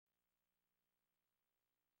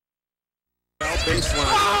baseline.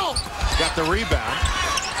 Got the rebound.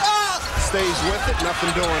 Stays with it.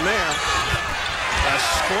 Nothing doing there. A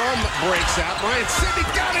scrum breaks out. Ryan Sidney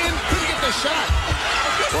got in. Couldn't get the shot.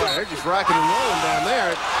 Boy, they're just rocking and rolling down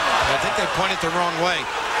there. I think they pointed the wrong way.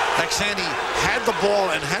 Sandy had the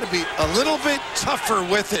ball and had to be a little bit tougher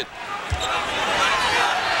with it.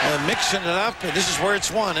 Mixing it up, and this is where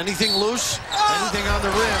it's won. Anything loose, anything on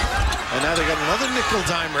the rim. And now they got another nickel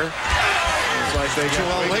dimer. It's like they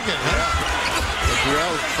got Wiggin, huh?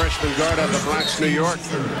 Joel, freshman guard out of the Bronx, New York.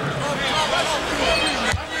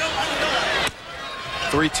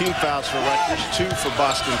 3 team fouls for Rutgers, 2 for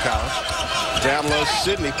Boston College. Down low,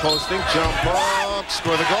 Sidney posting, jump ball,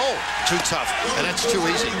 score the goal. Too tough, and that's too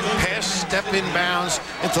easy. Pass, step inbounds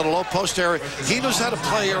into the low post area. He knows how to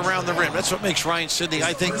play around the rim. That's what makes Ryan Sidney,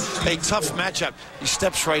 I think, a tough matchup. He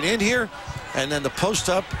steps right in here, and then the post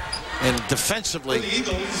up, and defensively,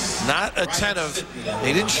 not attentive.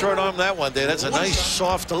 He didn't short arm that one there. That's a nice,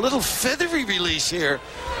 soft, a little feathery release here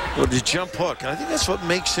with the jump hook. And I think that's what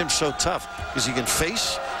makes him so tough, because he can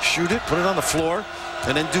face, shoot it, put it on the floor,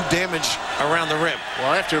 and then do damage around the rim.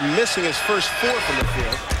 Well, after missing his first 4 from the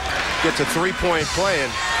field, gets a 3-point play,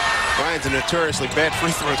 and Ryan's a notoriously bad free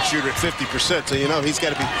throw shooter at 50%, so you know he's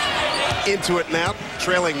got to be into it now,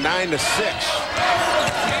 trailing 9-6.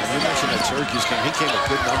 You mentioned that Syracuse game. He came with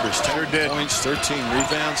good numbers. 10 points, 13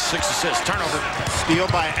 rebounds, 6 assists. Turnover.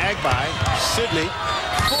 Steal by Agbai. Sidney.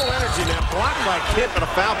 Full energy now. Blocked by Kent, but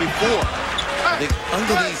a foul before. I think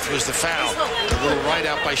underneath was the foul. A little right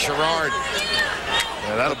out by Sherrard.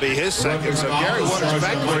 Yeah, that'll be his second. So Gary Waters'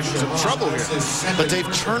 backcourt in some trouble here. But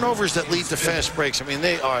they've turnovers that lead to fast breaks. I mean,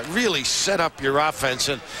 they are really set up your offense,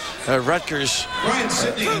 and Rutgers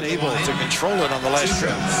unable to control it on the last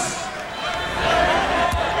trip.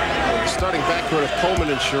 Starting backcourt of Coleman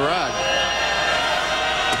and Sherrod.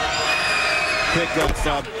 Pick up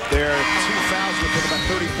their 2 fouls within about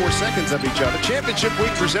 34 seconds of each other. Championship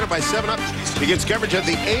week presented by 7-Up begins coverage of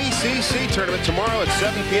the ACC tournament tomorrow at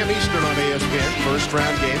 7 p.m. Eastern on ESPN. First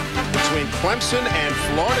round game between Clemson and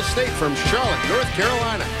Florida State from Charlotte, North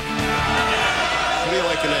Carolina. What do you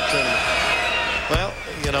like in that tournament? Well,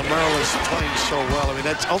 you know, Maryland's playing so well. I mean,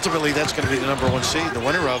 ultimately that's going to be the #1 seed, the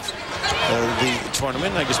winner of the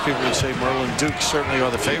tournament. I guess people would say Maryland Duke certainly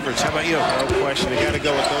are the favorites. How about you? No question. You got to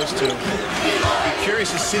go with those two. Be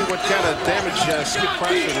curious to see what kind of damage Skip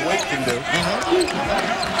Price and Wake can do.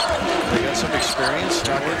 They got some experience.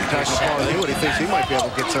 What he thinks he might be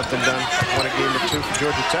able to get something done. Won a game or 2 for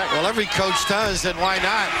Georgia Tech. Well, every coach does, and why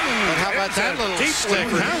not? And how about that little stick?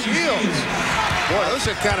 Boy, those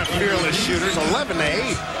are kind of fearless shooters.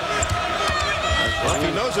 11-8. Well,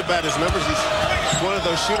 he knows about his numbers. He's one of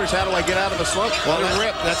those shooters. How do I get out of a slump? Well,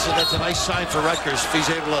 that's a nice sign for Rutgers. If he's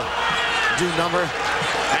able to do number.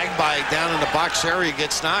 Agbai down in the box area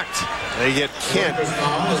gets knocked. They get Kent for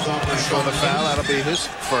the foul. That'll be his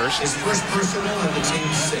first.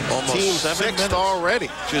 Almost team 7 6th minutes. already.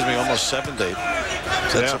 Excuse me, almost 7, Dave.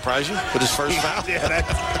 Does that surprise you? With his first foul? Yeah,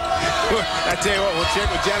 I tell you what, we'll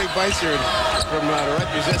check with Johnny Beiser from the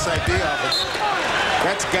Rutgers SID office.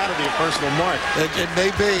 That's got to be a personal mark. It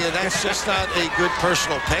may be, and that's just not a good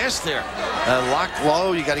personal pass there. Locked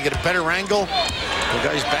low, you got to get a better angle. The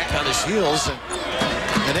guy's back on his heels, and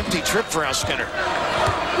an empty trip for Al Skinner.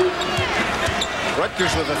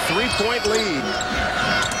 Rutgers with a 3-point lead.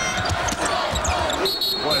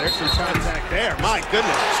 Boy, there's some contact there. My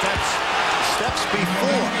goodness. Steps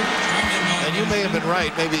before. And you may have been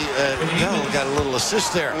right. Maybe Bell got a little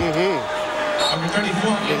assist there. A little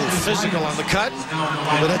physical on the cut,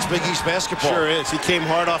 but that's Big East basketball. Sure is. He came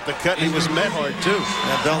hard off the cut, and he was met hard, too.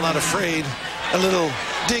 And Bell not afraid. A little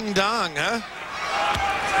ding-dong, huh?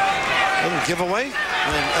 A little giveaway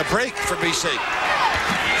and a break for BC.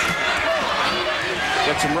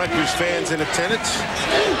 Got some Rutgers fans in attendance.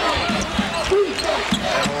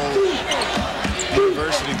 That whole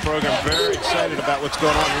university program very excited about what's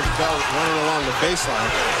going on. Here's Bell running along the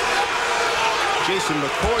baseline. Jason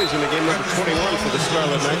McCoy's in the game number 21 for the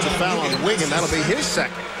Scarlet Knights. A foul on Wiggin. That'll be his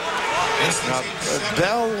second.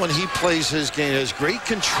 Bell, when he plays his game, has great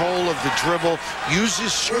control of the dribble,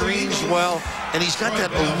 uses screens well, and he's got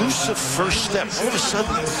that elusive first step. All of a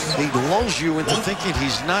sudden, he lulls you into thinking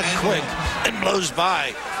he's not quick and blows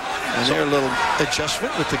by. And there, a little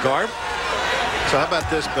adjustment with the guard. So how about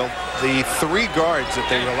this, Bill? The 3 guards that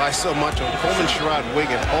they rely so much on, Coleman, Sherrod,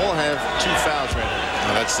 Wiggin, all have 2 fouls right now.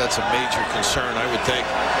 Well, that's a major concern, I would think.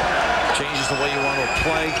 Changes the way you want to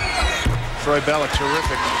play. Troy Bell, a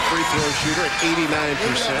terrific free throw shooter at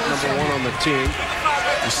 89%, #1 on the team.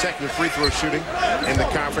 The second free throw shooting in the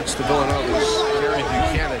conference to Villanova's Gary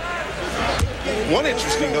Buchanan. One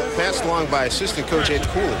interesting note passed along by assistant coach Ed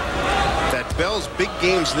Cooley, that Bell's big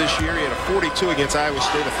games this year. He had a 42 against Iowa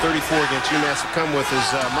State, a 34 against UMass. Have come with his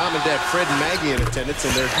mom and dad, Fred and Maggie, in attendance,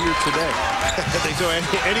 and they're here today. So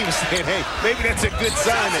Eddie was saying, hey, maybe that's a good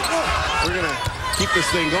sign that we're going to keep this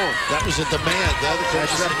thing going. That was a demand. The other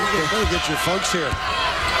coach said, you're going to get your folks here.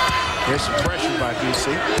 There's some pressure by BC.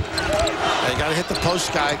 They got to hit the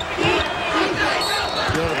post guy.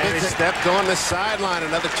 And he stepped on the sideline.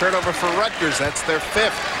 Another turnover for Rutgers. That's their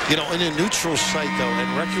 5th. You know, in a neutral site, though,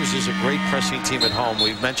 and Rutgers is a great pressing team at home.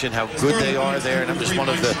 We've mentioned how good they are there, and that was one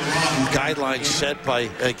of the guidelines set by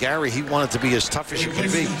Gary. He wanted to be as tough as you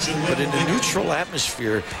can be. But in a neutral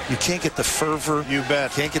atmosphere, you can't get the fervor. You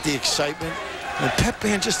bet. Can't get the excitement. And Pep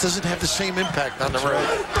Band just doesn't have the same impact on the road.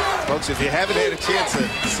 Folks, if you haven't had a chance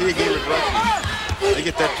to see a game at Rutgers, they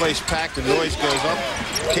get that place packed, the noise goes up,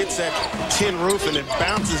 hits that tin roof, and it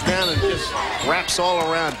bounces down and just wraps all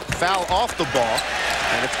around. Foul off the ball,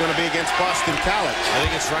 and it's going to be against Boston College. I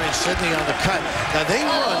think it's Ryan Sidney on the cut. Now they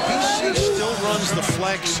run, BC still runs the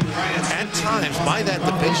flex at times by the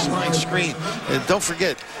baseline screen. And don't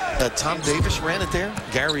forget, Tom Davis ran it there,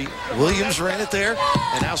 Gary Williams ran it there,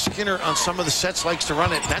 and Al Skinner on some of the sets likes to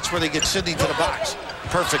run it. That's where they get Sidney to the box.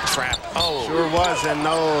 Perfect trap. Oh, sure was. And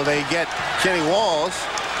no, they get Kenny Walls.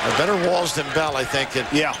 Better Walls than Bell, I think. And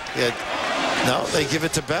yeah. No, they give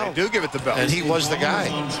it to Bell. They do give it to Bell. And he was the guy.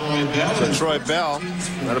 So Troy Bell,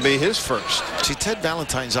 that'll be his first. See, Ted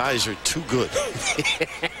Valentine's eyes are too good.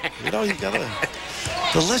 You know, you got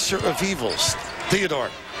the lesser of evils. Theodore.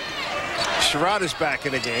 Sherrod is back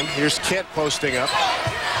in the game. Here's Kent posting up.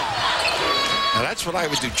 Now that's what I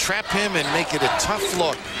would do. Trap him and make it a tough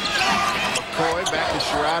look. McCoy back to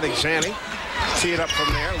Sherrod. Exani. Tee it up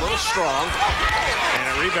from there. A little strong. And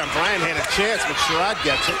a rebound. Brian had a chance, but Sherrod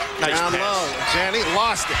gets it. Nice down pass. low. Exani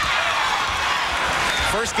lost it.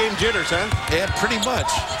 First game jitters, huh? Yeah, pretty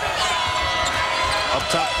much. Up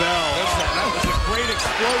top, Bell. That was a great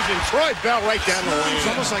explosion. Troy Bell right down the lane. It's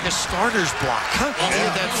almost like a starter's block. Huh?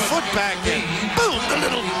 Yeah. That foot back in. Boom! The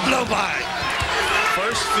little blow by.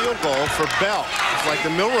 First field goal for Bell. It's like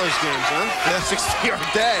the Milrose games, huh? That 60-yard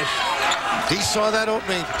dash. He saw that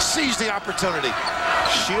opening, seized the opportunity.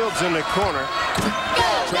 Shields in the corner.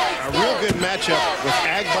 A real good matchup with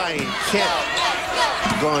Agbai and Kent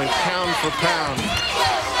going pound for pound.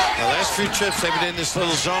 The last few trips they've been in this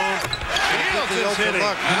little zone. Shields is hitting.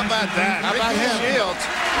 How about that? How about him? Shields,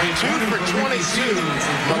 2 for 22.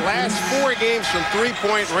 The last 4 games from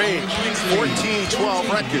three-point range. 14-12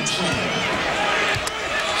 Rutgers.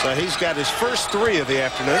 So he's got his first 3 of the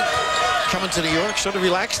afternoon. Coming to New York sort of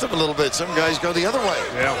relaxed him a little bit. Some guys go the other way.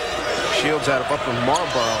 Yeah. Shields out of Upper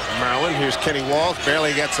Marlboro, Maryland. Here's Kenny Walls.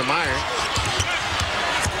 Barely got some iron.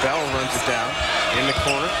 Bell runs it down in the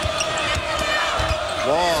corner.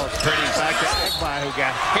 Walls pretty back to Agbai, who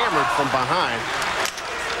got hammered from behind.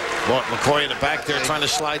 Well, McCoy in the back there trying to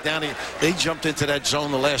slide down. They jumped into that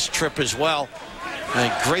zone the last trip as well.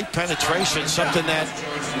 And great penetration, something that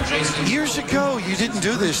years ago you didn't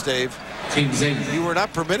do this, Dave. You were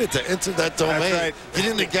not permitted to enter that domain. Right. Get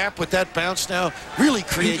in the gap with that bounce now. Really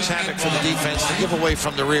creates havoc for the defense to give away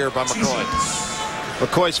from the rear by McCoy.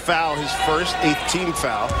 McCoy's foul, his first 8th team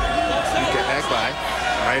foul. You get Agbai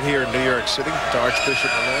right here in New York City to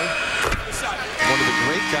Archbishop Malloy. One of the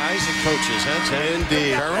great guys and coaches, huh?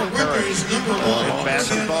 Indeed.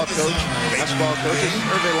 Basketball coach, baseball coaches,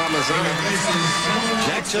 Hervé Lamazana.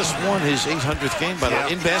 Jack just won his 800th game, by the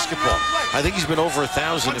way, in basketball. I think he's been over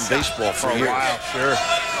 1,000 in baseball for years. Wow, sure.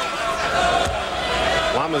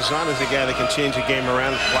 Lamazana is a guy that can change a game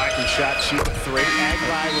around. Blocking shot, shoot 3.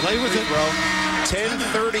 Agbai play with it, bro.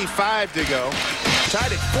 10:35 to go.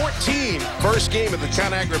 Tied at 14. First game of the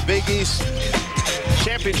ConAgra Big East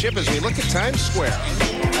Championship as we look at Times Square.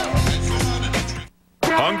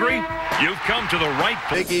 Hungry? You've come to the right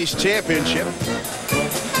place. Big East Championship.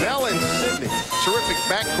 Bell and Sidney. Terrific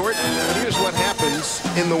backcourt. Here's what happens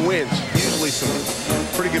in the wins. Usually some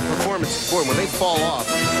pretty good performances. Boy, when they fall off,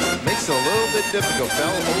 it makes it a little bit difficult.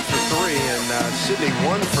 Bell 0 for 3 and Sidney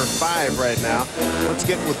 1 for 5 right now. Let's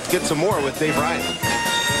get some more with Dave Ryan.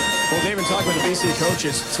 Well, Dave, and talking with the BC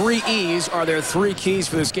coaches, 3 E's are their 3 keys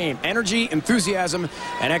for this game: energy, enthusiasm,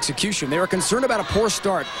 and execution. They were concerned about a poor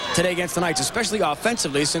start today against the Knights, especially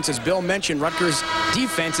offensively, since, as Bill mentioned, Rutgers'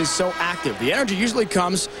 defense is so active. The energy usually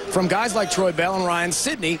comes from guys like Troy Bell and Ryan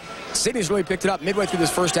Sidney. Sidney's really picked it up midway through this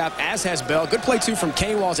first half, as has Bell. Good play, too, from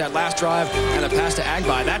Kenny Walls that last drive and the pass to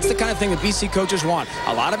Agbai. That's the kind of thing that BC coaches want.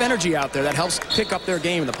 A lot of energy out there that helps pick up their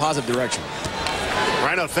game in the positive direction.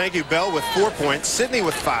 Rhino, thank you. Bell with 4 points. Sidney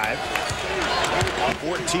with 5.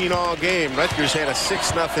 14 all game. Rutgers had a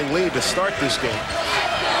 6-0 lead to start this game.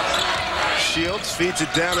 Shields feeds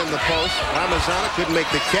it down in the post. Ramazana couldn't make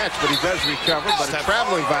the catch, but he does recover. But a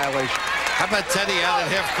traveling violation. How about Teddy out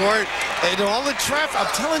at half court? And all the traffic,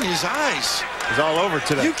 I'm telling you, his eyes. He's all over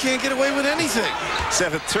today. You can't get away with anything.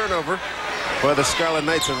 7th turnover for the Scarlet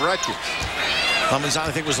Knights of Rutgers.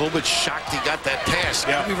 Ramazana, I think, was a little bit shocked he got that pass.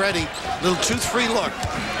 Yeah. Be ready. Little 2-3 look.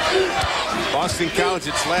 Boston College,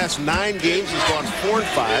 its last 9 games, has gone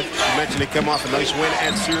 4-5. You mentioned they come off a nice win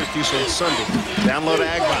at Syracuse on Sunday. Download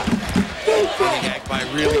Agba.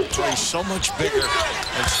 Agba really plays so much bigger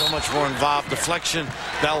and so much more involved. Deflection.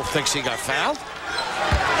 Bell thinks he got fouled.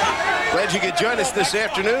 Glad you could join us this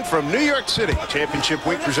afternoon from New York City. Championship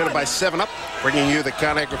week presented by 7-Up, bringing you the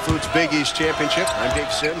ConAgra Foods Big East Championship. I'm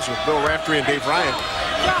Dave Sims with Bill Raftery and Dave Ryan.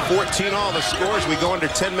 14 all the scores. We go under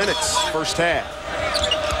 10 minutes first half.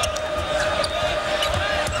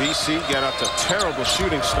 BC got off to a terrible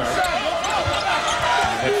shooting start.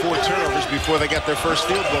 Had 4 turnovers before they got their first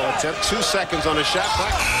field goal attempt. 2 seconds on the shot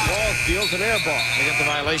clock. Ball deals an air ball. They got the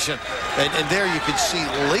violation. And there you can see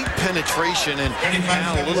late penetration and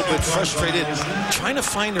Al a little bit frustrated, trying to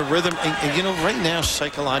find a rhythm. And you know, right now,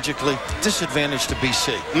 psychologically, disadvantage to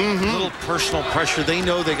BC. A little personal pressure. They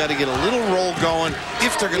know they got to get a little roll going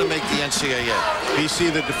if they're going to make the NCAA.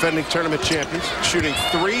 BC, the defending tournament champions, shooting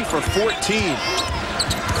 3 for 14.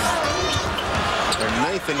 They're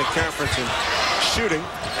 9th in the conference in shooting,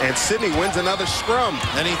 and Sidney wins another scrum.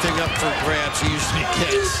 Anything up for grabs, he usually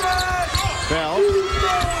gets. Bell,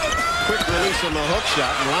 quick release on the hook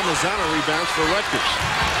shot, and Ramazana rebounds for Rutgers.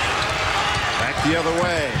 Back the other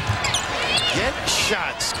way. Get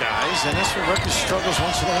shots, guys, and that's where Rutgers struggles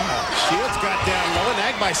once in a while. Shields got down low, and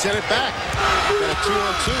Agba sent it back. Got a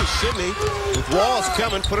 2-on-2. Sidney with Walls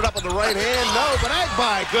coming, put it up with the right hand. No, but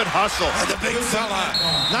Agba, good hustle. The big fella.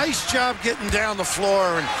 Nice job getting down the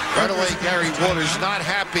floor, and right away Gary Waters not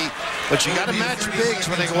happy. But you got to match bigs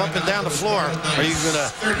when they go up and down the floor, or you're going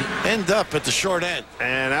to end up at the short end.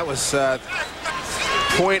 And that was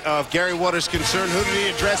point of Gary Waters' concern. Who did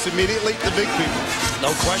he address immediately? The big people.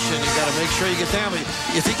 No question. You got to make sure you get down.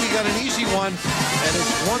 You think you got an easy one, and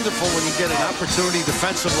it's wonderful when you get an opportunity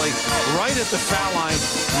defensively right at the foul line.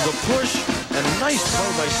 The push, and a nice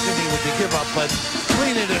play by Sidney with the give up, but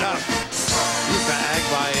cleaning it up. You've got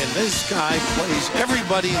Agba, and this guy plays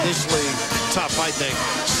everybody in this league tough, I think.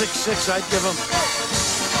 6'6", I'd give him.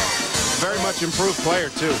 Very much improved player,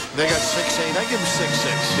 too. They got 6'8". I give him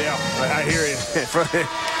 6'6". Yeah, I hear you.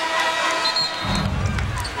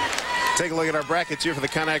 Take a look at our brackets here for the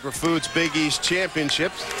ConAgra Foods Big East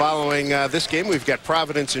Championships. Following this game, we've got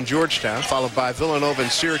Providence and Georgetown, followed by Villanova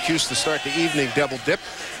and Syracuse to start the evening double dip.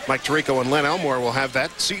 Mike Tirico and Len Elmore will have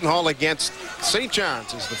that. Seton Hall against St.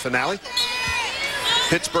 John's is the finale.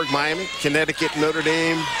 Pittsburgh, Miami, Connecticut, Notre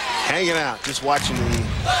Dame, hanging out, just watching the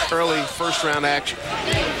early first-round action.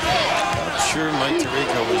 I'm sure Mike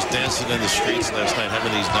Tirico was dancing in the streets last night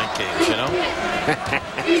having these night games, you know?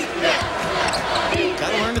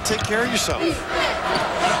 Got to learn to take care of yourself.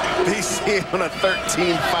 BC on a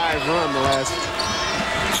 13-5 run the last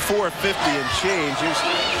 450 and change. Here's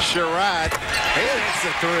Sherrod. Hey, that's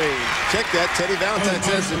a 3. Check that. Teddy Valentine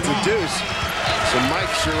says it's a deuce. So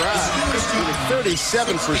Mike Sherrod shooting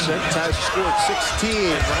 37%. Ties the score at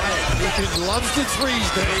 16. He loves the threes,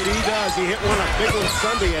 Dave. He does. He hit one a big one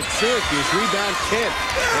Sunday at Syracuse. Rebound Kent.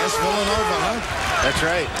 That's Villanova, huh? That's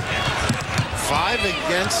right. 5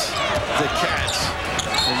 against the Cats.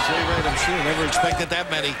 And Jay Wright, I'm sure, never expected that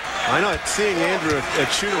many. I know. Seeing Andrew at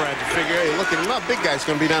shoot-around to figure, hey, look at him. Not big guy's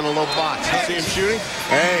going to be down a low box. You see him shooting?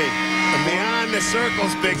 Hey, beyond the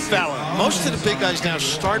circles, big fella. Most of the big guys now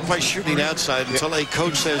start by shooting outside until a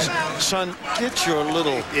coach says, son, get your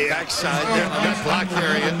little backside there in that block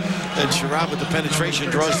area. And Sherrod with the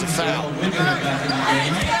penetration draws the foul.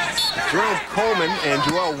 Jerome Coleman and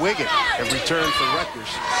Joel Wiggin have returned for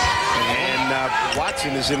Rutgers. And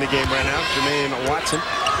Watson is in the game right now. Jermaine Watson.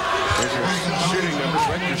 There's your shooting numbers.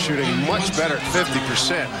 Rutgers shooting much better at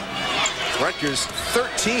 50%. Rutgers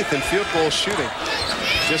 13th in field goal shooting.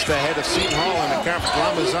 Just ahead of Seton Hall in the conference.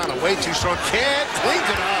 Ramazana way too strong. Can't clean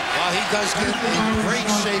it up. Well, he does get in great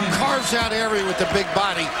shape. Carves out area with the big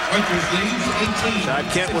body. Todd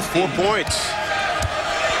Kent with 4 points.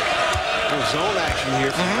 Zone action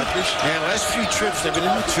here for Rutgers. Yeah, last few trips they've been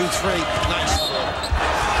in the 2-3. Nice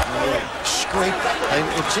scrape. And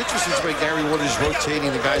it's interesting the way Gary Waters is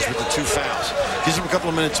rotating the guys with the 2 fouls. Gives him a couple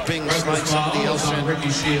of minutes, bing, slide somebody else in.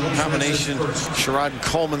 Combination, Sherrod and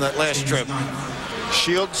Coleman that last trip.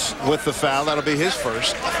 Shields with the foul. That'll be his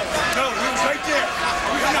first. No, right there.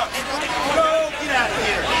 Go, get out of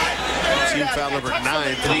here. Team foul number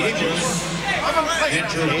 9 for Rutgers.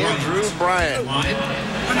 Andrew Bryant.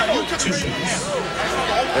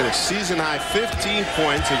 At a season-high 15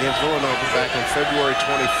 points against Villanova back on February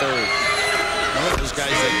 23rd. One of those guys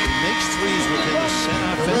that makes threes within the set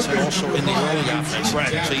offense and also in the early offense. Right.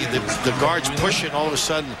 So the guards push it, all of a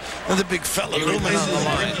sudden, and the big fella looming on the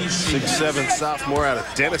line. 6'7" sophomore out of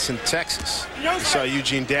Denison, Texas. We saw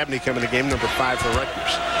Eugene Dabney come in the game, number 5 for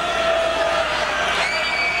Rutgers.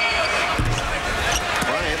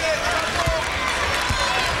 Bryant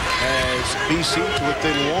has BC to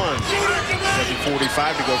within 1.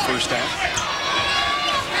 7:45 to go first half.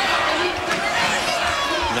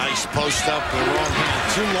 Nice post up, the wrong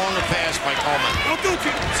hand. Too long a pass by Coleman.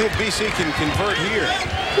 See if BC can convert here.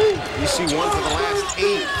 BC won for the last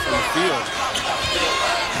 8 from the field.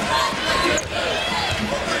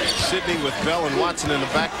 Sidney with Bell and Watson in the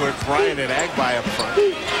backcourt. Bryant at Agby up front.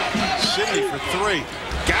 Sidney for 3.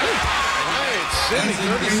 Got it. Bryant, Sidney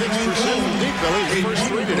 36% from deep, Billy. His first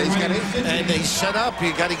 3 today. He's got 8. And they set up.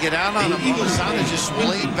 You got to get out on him. Lasana just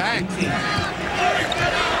laid back.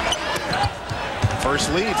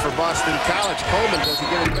 First lead for Boston College. Coleman doesn't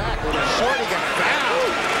get it back. When it's short, he got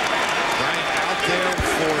fouled. Bryant out there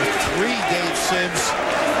for 3, Dave Sims.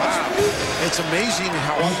 Wow. It's amazing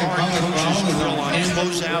how hard coaches drill on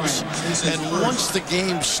closeouts. And once the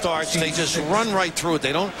game starts, they just run right through it.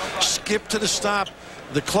 They don't skip to the stop.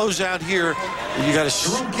 The closeout here, you got to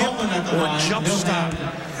skip or jump stop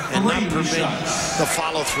and not permit the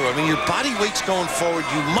follow through. I mean, your body weight's going forward.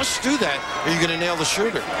 You must do that or you're going to nail the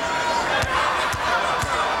shooter.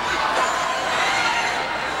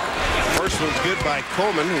 First one's good by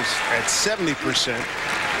Coleman, who's at 70%.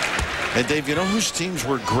 And Dave, you know whose teams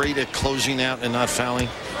were great at closing out and not fouling?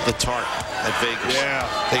 The Tarp at Vegas. Yeah.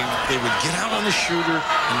 They would get out on the shooter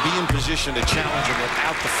and be in position to challenge him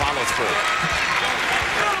without the follow through.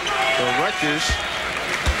 So Rutgers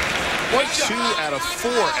 2 out of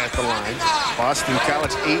 4 at the line. Boston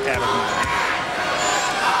College 8 out of 9.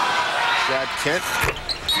 Shad Kent.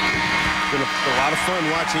 Been a lot of fun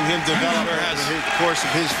watching him develop over the course of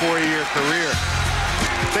his 4-year career.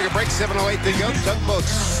 Take a break, 7:08 to go.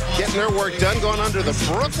 Tugboats getting their work done, going under the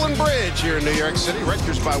Brooklyn Bridge here in New York City.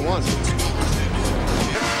 Rutgers by 1.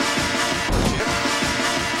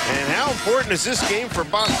 And how important is this game for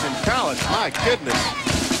Boston College? My goodness.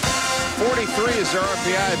 43 is their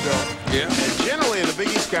RPI, Bill. Yeah. And generally in the Big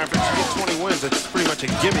East Conference, you get 20 wins. It's pretty much a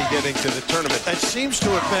gimme getting to the tournament. That seems to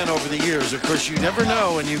have been over the years. Of course, you never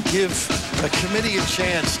know, and you give a committee a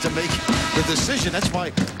chance to make the decision. That's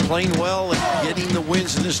why playing well and getting the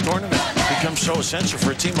wins in this tournament becomes so essential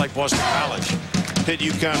for a team like Boston College. Pitt,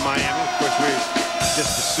 UConn, Miami. Of course, we're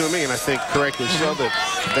just assuming, and I think correctly so, that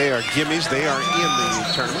they are gimmies. They are in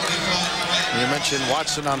the tournament. You mentioned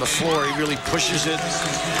Watson on the floor. He really pushes it.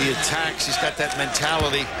 He attacks. He's got that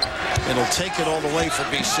mentality. And he'll take it all the way for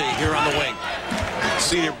BC here on the wing.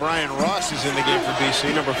 Senior Brian Ross is in the game for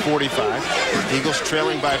BC, number 45. Eagles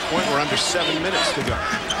trailing by a point. We're under 7 minutes to go.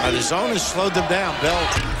 The zone has slowed them down. Bell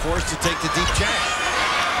forced to take the deep jack.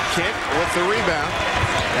 Kent with the rebound.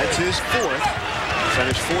 That's his 4th.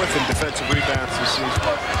 Finished 4th in defensive rebounds this season.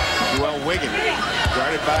 Joel Wiggin,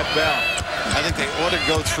 guarded by Bell. I think they ought to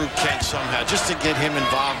go through Kent somehow, just to get him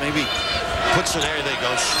involved. Maybe puts it there. They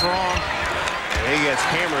go strong. And he gets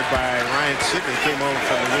hammered by Ryan Sidney. Came over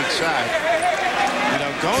from the weak side. You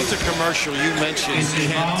know, going to commercial, you mentioned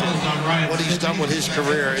Kent and what he's done with his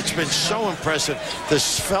career. It's been so impressive. The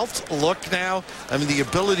svelte look now, I mean, the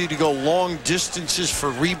ability to go long distances for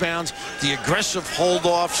rebounds, the aggressive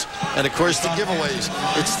hold-offs, and, of course, the giveaways.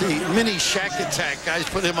 It's the mini Shaq attack. Guys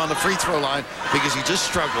put him on the free throw line because he just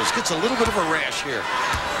struggles. Gets a little bit of a rash here.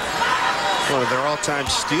 One of their all-time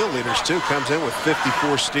steal leaders, too. Comes in with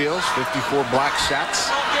 54 steals, 54 block shots.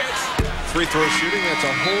 Free throw shooting, that's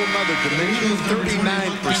a whole nother dimension.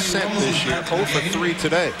 39% this year. 0 for 3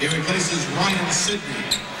 today. He replaces Ryan Sidney.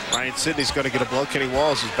 Ryan Sidney's going to get a blow. Kenny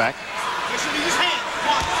Walls is back.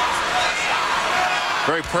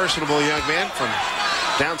 Very personable young man from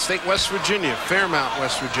downstate West Virginia, Fairmount,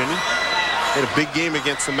 West Virginia. Had a big game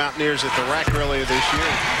against the Mountaineers at the RAC earlier this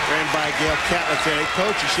year. Ran by Gail Catlett saying, "Hey,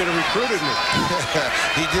 coach, you should have recruited me."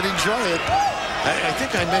 He did enjoy it. I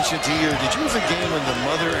think I mentioned to you, did you have a game when the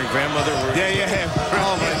mother and grandmother were... Yeah.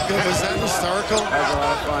 Oh, my goodness. Was that historical? That was a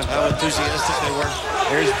lot of fun. How enthusiastic they were.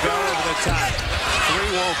 Here's Bell over the top.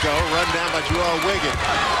 3 won't go. Run down by Joel Wiggin.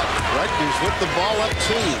 Rutgers with the ball up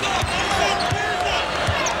 2.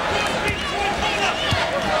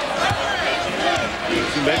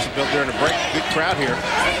 You mentioned, Bill, during the break, big crowd here.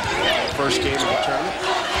 First game of the tournament.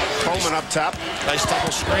 Coleman up top. Nice double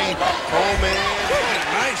screen. Coleman.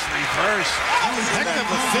 Nice reverse. Heck of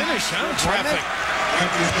a finish, huh? Traffic.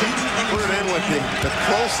 Put it in with the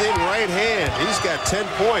close-in right hand. He's got 10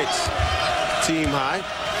 points. team high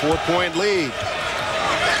 4-point lead.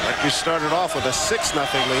 Rutgers started off with a 6-0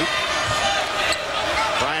 lead.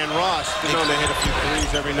 Brian Ross been known to hit a few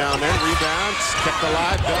threes every now and then. Rebounds, kept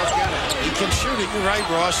alive. Bell's got it. He can shoot it. You're right,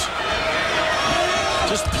 Ross.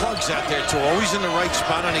 Just plugs out there, too. Always in the right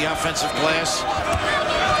spot on the offensive glass.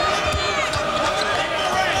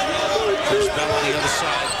 There's Bell on the other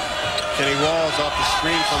side. Kenny Walls off the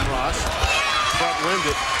screen from Ross. Front-rimmed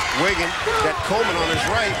it. Wiggin got Coleman on his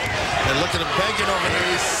right. And look at him begging over there.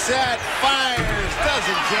 He's set, fires,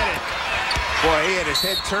 doesn't get it. Boy, he had his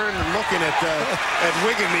head turned and looking at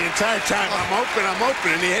Wiggin the entire time. I'm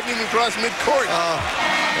open, and he hadn't even crossed midcourt.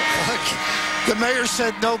 The mayor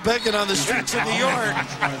said no begging on the streets of New York.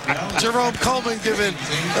 Jerome Coleman giving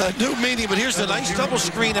a new meaning, but here's the nice double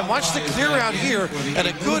screen, and watch the clear out here, and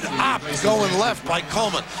a good op going left by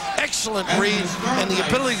Coleman. Excellent read, and the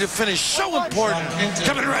ability to finish so important.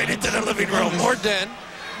 Coming right into the living room. Or den,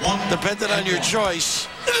 depending on your choice.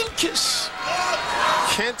 Little kiss.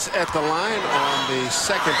 Kent's at the line on the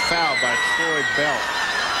second foul by Troy Bell.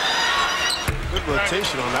 Good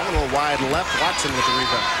rotation on that one. A little wide left. Watson with the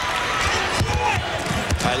rebound.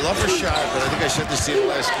 I love Rashad, but I think I said this to you the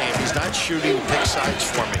last game. He's not shooting pick sides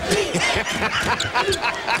for me.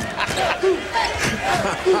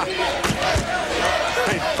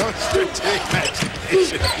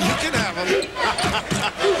 You can have him.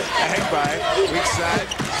 Agbai, weak side,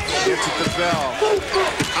 gets it to Bell.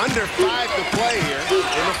 Under 5 to play here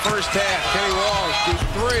in the first half. Kenny Walls, deep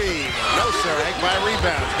three. No, sir. Agbai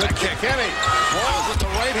rebounds. Good kick. Kenny Walls with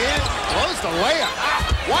the right hand. Blows the layup.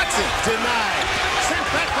 Watson denied. Sent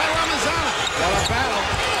back by Ramazana. Well, a battle.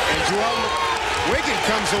 And Jerome Wiggin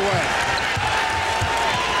comes away.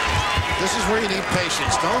 This is where you need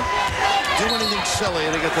patience. Don't do anything silly.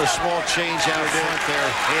 They get those small change out there.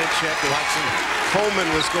 Hand check. Watson. Coleman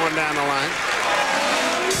was going down the line.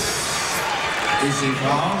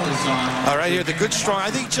 All right, here, the good strong. I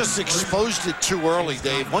think just exposed it too early,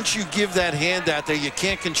 Dave. Once you give that hand out there, you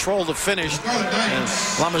can't control the finish. And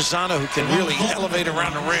Lamazana, who can really elevate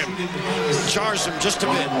around the rim, jars him just a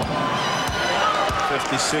bit.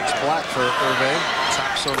 56 black for Irving.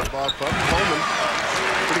 Tops on the ball club. Coleman,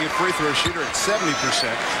 pretty good free throw shooter at 70%.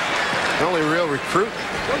 The only real recruit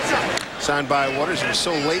signed by Waters. It was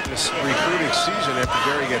so late in the recruiting season after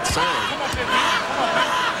Gary got signed.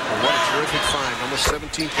 What a terrific find. Almost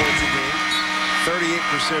 17 points a game.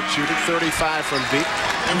 38% shooting, 35 from deep.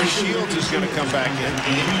 And Shields is going to come back in.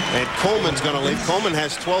 And Coleman's going to leave. Coleman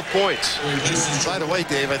has 12 points. By the way,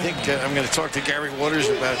 Dave, I think I'm going to talk to Gary Waters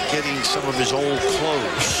about getting some of his old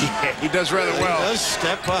clothes. Yeah, he does rather well. He does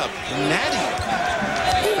step up. Natty.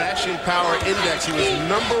 Fashion Power Index. He was #1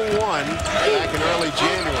 back in early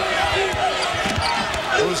January.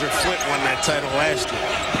 Bruiser Flint won that title last year.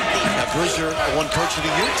 Now, Bruiser won Coach of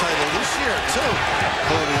the Year title this year, too.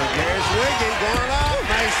 There's Wiggin going up.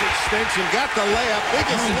 Nice extension. Got the layup.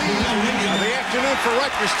 Biggest lead of the afternoon for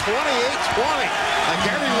Rutgers, 28-20.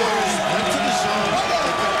 Gary Waters went to the zone.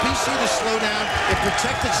 They got BC to slow down. It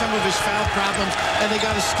protected some of his foul problems, and they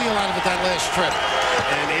got a steal out of it that last trip.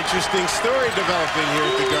 An interesting story developing here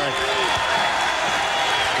at the Garden.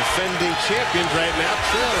 Defending champions right now,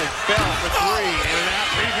 trailing Bell for 3, and an out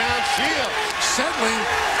rebound. Shields settling,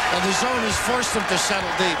 and the zone has forced him to settle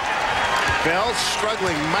deep. Bell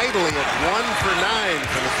struggling mightily at 1 for 9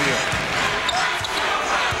 from the field.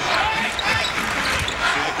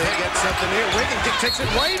 They got something here. Wiggin takes it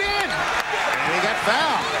right in, and he got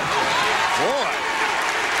fouled. Boy,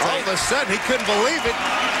 all of a sudden he couldn't believe it.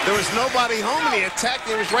 There was nobody home, and he attacked.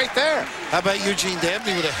 He was right there. How about Eugene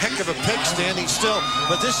Dabney with a heck of a pick standing still?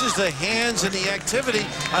 But this is the hands and the activity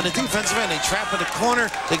on the defensive end. They trap in the corner.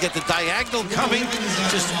 They get the diagonal coming.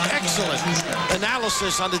 Just excellent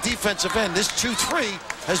analysis on the defensive end. This 2-3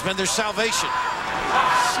 has been their salvation.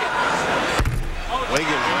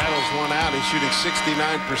 Wiggin rattles one out. He's shooting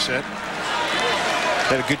 69%.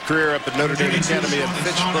 Had a good career up at Notre Dame Academy at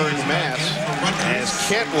Fitchburg, Mass. As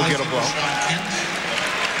Kent will get a blow.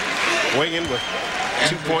 Wiggin with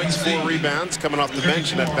 2 points, 4 rebounds, coming off the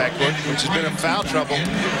bench in that backcourt, which has been a foul trouble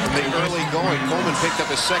from the early going. Coleman picked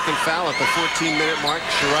up his second foul at the 14-minute mark.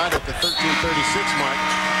 Sherrod at the 13:36 mark.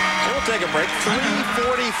 And we'll take a break.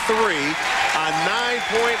 3:43, a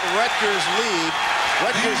 9-point Rutgers lead.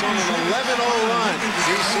 Rutgers on an 11-0 run.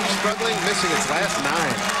 BC struggling, missing its last 9.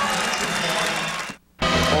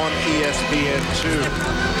 On ESPN2.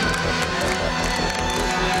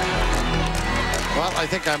 Well, I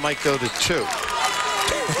think I might go to 2.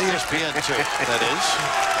 ESPN 2, that is.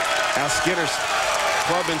 Al Skinner's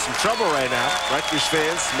club in some trouble right now. Rutgers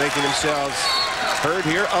fans making themselves Hurd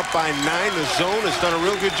here up by 9. The zone has done a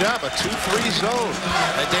real good job. A 2-3 zone.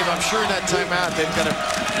 And Dave, I'm sure in that timeout they've got to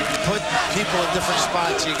put people in different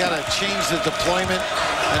spots. You got to change the deployment.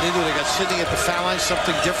 And they got Sidney at the foul line,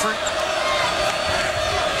 something different.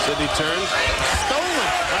 Sidney turns. Stolen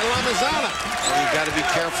by Lamazana. Well, you got to be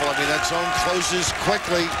careful. I mean, that zone closes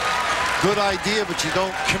quickly. Good idea, but you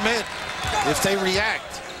don't commit if they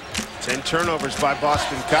react. 10 turnovers by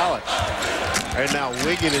Boston College. Right now,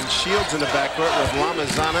 Wiggin and Shields in the backcourt with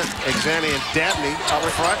Lamazana, Exani, and Dabney up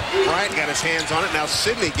front. Bryant got his hands on it. Now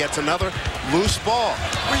Sidney gets another loose ball.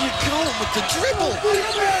 Where you going with the dribble?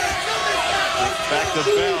 Back to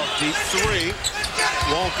Bell. Deep three.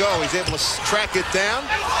 Won't go. He's able to track it down,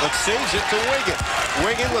 but saves it to Wiggin.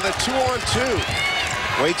 Wiggin with a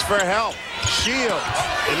 2-on-2. Waits for help. Shields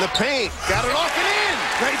in the paint. Got it off and in.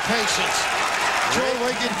 Great patience. Joe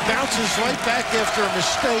Wiggin bounces right back after a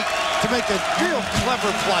mistake to make a real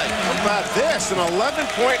clever play. How about this? An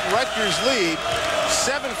 11-point Rutgers lead.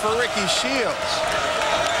 7 for Ricky Shields.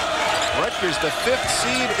 Rutgers, the 5th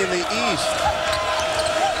seed in the East.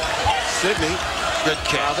 Sidney. Good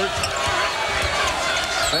catch.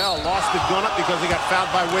 Bell lost it going up because he got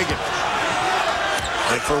fouled by Wiggin.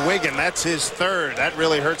 And for Wiggin, that's his 3rd. That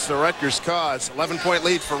really hurts the Rutgers cause. 11-point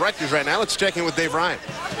lead for Rutgers right now. Let's check in with Dave Ryan.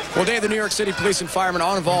 Well, Dave, the New York City Police and Firemen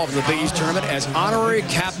are involved in the Big East Tournament as honorary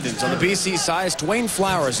captains. On the BC side is Dwayne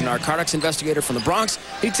Flowers, a narcotics investigator from the Bronx.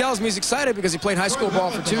 He tells me he's excited because he played high school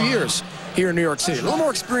ball for 2 years here in New York City. A little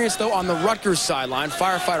more experience, though, on the Rutgers sideline.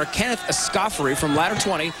 Firefighter Kenneth Escoffrey from Ladder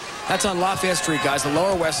 20. That's on Lafayette Street, guys, the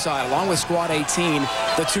Lower West Side, along with Squad 18.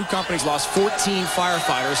 The two companies lost 14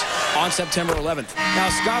 firefighters on September 11th. Now,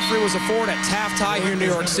 Escoffrey was a forward at Taft High here in New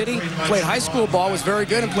York City. Played high school ball, was very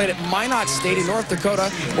good, and played at Minot State in North Dakota,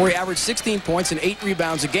 where he averaged 16 points and 8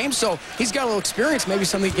 rebounds a game. So he's got a little experience, maybe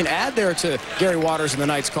something he can add there to Gary Waters and the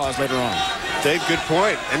Knights' cause later on. Dave, good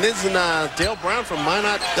point. And isn't Dale Brown from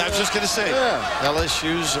Minot? I was just going to say,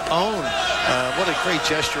 LSU's own. What a great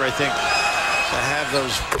gesture, I think, to have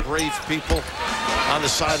those brave people on the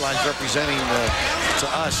sidelines representing to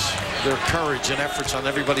us their courage and efforts on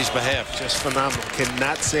everybody's behalf. Just phenomenal.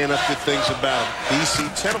 Cannot say enough good things about him. BC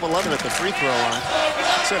 10 of 11 at the free throw line.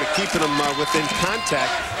 Instead of keeping them within contact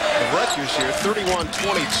of Rutgers here,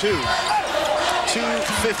 31-22.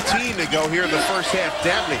 2:15 to go here in the first half.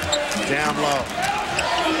 Dabney down low.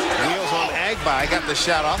 Wheels on Agba. Got the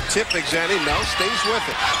shot off. Tip Exani. No, stays with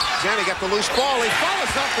it. Exani got the loose ball. He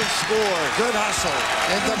follows up and scores. Good hustle.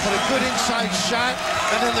 Ends up with a good inside shot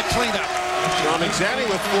and then the cleanup. Sean Exani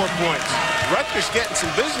with 4 points. Rutgers getting some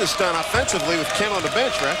business done offensively with Kent on the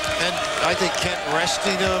bench, right? And I think Kent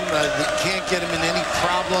resting him. They can't get him in any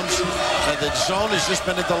problems. The zone has just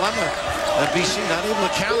been a dilemma. BC not able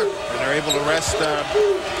to counter. And they're able to rest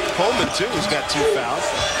Coleman, too, who's got 2 fouls.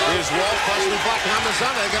 Here's Wall, partially blocked.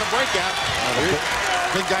 Lamazana, they got a breakout.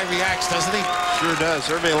 Big guy reacts, doesn't he? Sure does.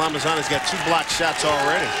 Hervé Lamazana's got 2 blocked shots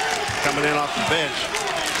already coming in off the bench.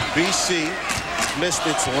 BC missed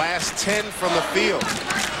its last 10 from the field.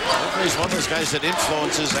 He's one of those guys that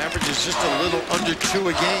influences, averages just a little under 2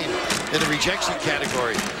 a game in the rejection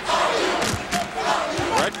category.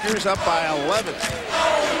 Rutgers up by 11.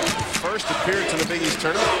 First appearance in the Big East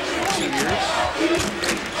tournament in 2 years.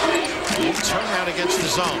 Turnout against the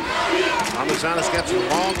zone. Lamazana's got some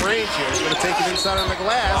long range here. He's going to take it inside on the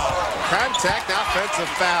glass. Contact, offensive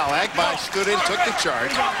foul. Agbai stood in, took the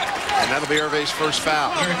charge. And that'll be Hervé's first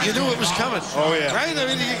foul. You knew it was coming. Oh, yeah. Right? I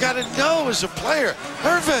mean, you got to know as a player.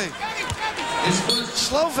 Hervé.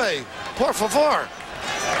 Slove. Por favor.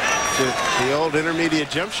 The old intermediate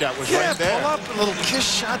jump shot was right there. Pull up, a little kiss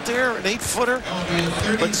shot there, an 8-footer.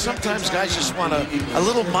 But sometimes guys just want a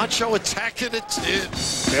little macho attack in it.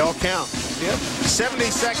 They all count. Yep. 70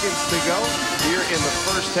 seconds to go here in the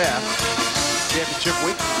first half. Championship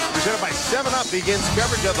week presented by 7-Up begins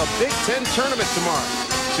coverage of the Big Ten tournament tomorrow.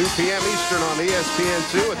 2 p.m. Eastern on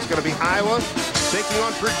ESPN2. It's going to be Iowa taking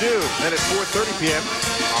on Purdue. Then at 4:30 p.m.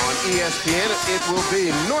 on ESPN, it will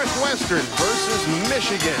be Northwestern versus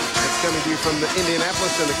Michigan. It's coming to you from the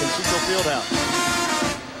Indianapolis and the Conseco Fieldhouse.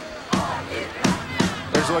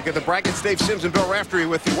 There's a look at the brackets. Dave Sims and Bill Raftery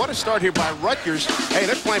with you. What a start here by Rutgers. Hey,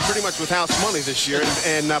 they're playing pretty much with house money this year.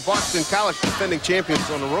 And Boston College defending champions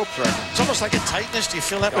on the ropes right now. It's almost like a tightness. Do you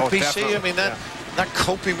feel that with BC? Definitely. I mean, not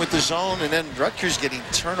coping with the zone, and then Rutgers getting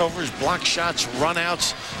turnovers, block shots,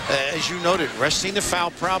 runouts, as you noted, resting the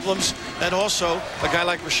foul problems, and also a guy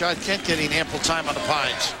like Rashad Kent getting ample time on the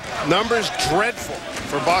Pines. Numbers dreadful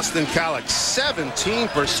for Boston College.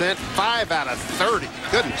 17%, 5 out of 30.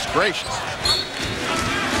 Goodness gracious.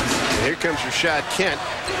 And here comes Rashad Kent.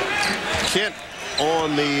 Kent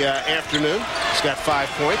on the afternoon. He's got 5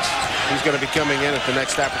 points. He's going to be coming in at the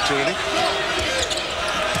next opportunity.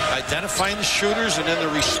 Identifying the shooters, and then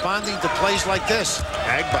they're responding to plays like this.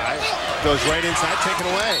 Agbai goes right inside, taken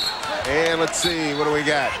away. And let's see, what do we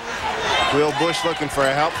got? Will Bush looking for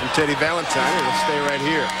a help from Teddy Valentine. It'll stay right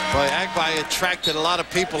here. Boy, Agbai attracted a lot of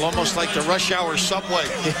people, almost like the rush hour subway.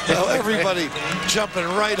 Everybody jumping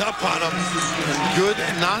right up on him. Good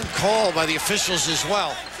non-call by the officials as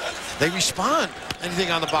well. They respond.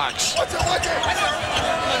 Anything on the box.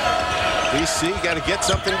 BC got to get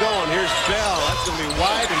something going. Here's Bell. That's going to be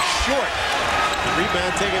wide and short.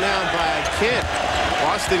 Rebound taken down by Kent.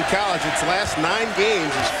 Boston College, its last 9 games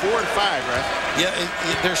is 4 and 5, right? Yeah,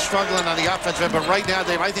 they're struggling on the offensive end, but right now,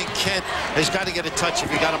 Dave, I think Kent has got to get a touch if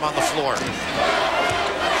he got him on the floor.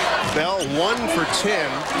 Bell 1 for 10.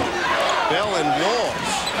 Bell and Walls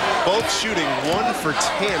both shooting 1 for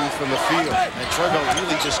 10 from the field. And Troy Bell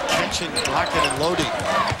really just catching, blocking, and loading.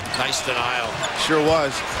 Nice denial. Sure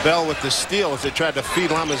was. Bell with the steal as they tried to feed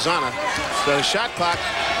Lamazana. So the shot clock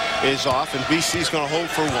is off, and BC's going to hold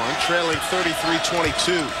for 1, trailing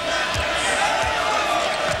 33-22.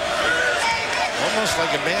 Almost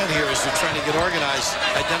like a man here as they're trying to get organized.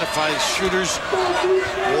 Identify shooters.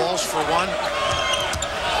 Walls for 1.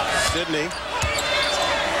 Sidney.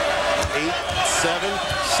 8, 7,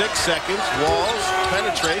 6 seconds. Walls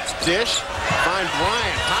penetrates. Dish. Find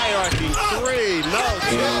Bryant. High arcing 3. No.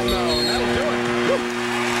 That'll do it.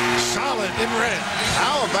 Solid in red.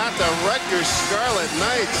 How about the Rutgers Scarlet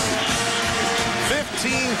Knights? 15-2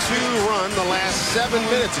 run the last 7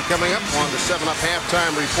 minutes. And coming up on the 7-Up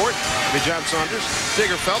halftime report, John Saunders,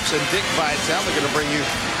 Tigger Phelps, and Dick Vitale are going to bring you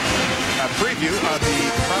a preview of the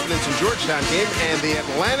Providence and Georgetown game. And the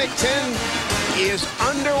Atlantic 10 is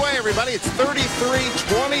underway, everybody. It's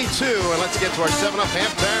 33-22. And let's get to our 7-Up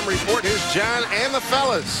halftime report. Here's John and the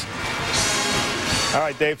fellas. All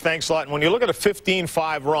right, Dave, thanks a lot. And when you look at a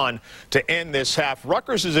 15-5 run to end this half,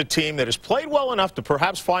 Rutgers is a team that has played well enough to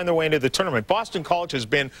perhaps find their way into the tournament. Boston College has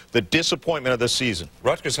been the disappointment of the season.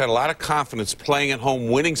 Rutgers had a lot of confidence playing at home,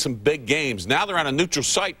 winning some big games. Now they're on a neutral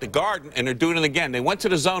site, the Garden, and they're doing it again. They went to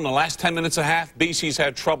the zone the last 10 minutes of half. BC's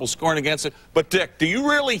had trouble scoring against it. But, Dick, do you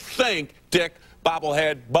really think, Dick,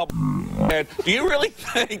 bobblehead, do you really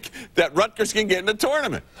think that Rutgers can get in the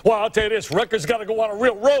tournament? Well, I'll tell you this, Rutgers got to go on a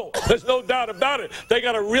real roll. There's no doubt about it. They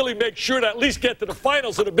got to really make sure to at least get to the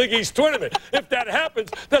finals of the Big East tournament. If that happens,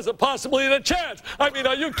 there's a possibility and a chance. I mean,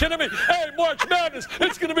 are you kidding me? Hey, March Madness,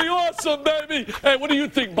 it's going to be awesome, baby. Hey, what do you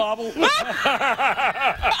think, Bobble?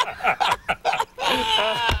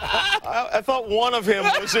 I thought one of him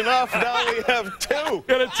was enough. Now we have 2.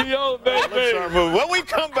 Get a T.O., baby. That's our move. When we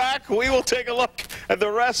come back, we will take a look at the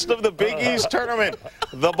rest of the Big East tournament.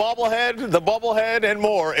 The bubblehead, and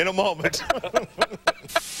more in a moment.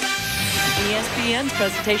 ESPN's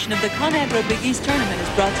presentation of the ConAgra Big East Tournament is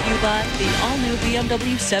brought to you by the all-new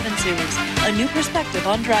BMW 7 Series, a new perspective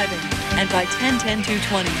on driving, and by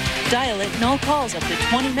 10-10-220. Dial it and all calls up to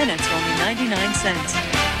 20 minutes, only 99 cents.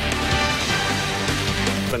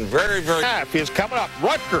 Been very half is coming up.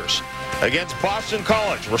 Rutgers against Boston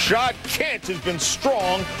College. Rashad Kent has been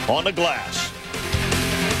strong on the glass.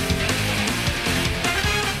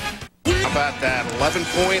 How about that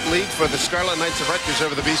 11-point lead for the Scarlet Knights of Rutgers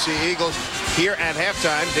over the BC Eagles here at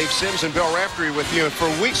halftime. Dave Sims and Bill Raftery with you. And for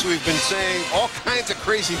weeks we've been saying all kinds of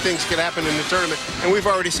crazy things could happen in the tournament, and we've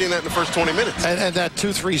already seen that in the first 20 minutes. And that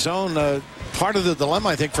 2-3 zone, part of the dilemma,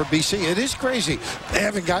 I think, for BC. It is crazy. They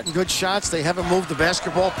haven't gotten good shots. They haven't moved the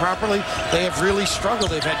basketball properly. They have really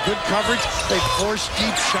struggled. They've had good coverage. They've forced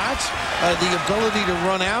deep shots. The ability to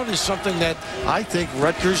run out is something that I think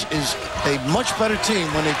Rutgers is a much better team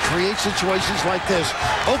when they create situations like this.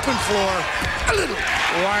 Open floor, a little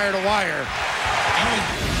wire to wire.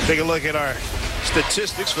 Take a look at our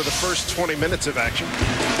statistics for the first 20 minutes of action.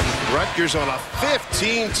 Rutgers on a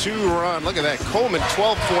 15-2 run. Look at that. Coleman,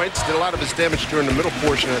 12 points. Did a lot of his damage during the middle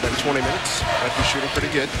portion of that 20 minutes. Rutgers shooting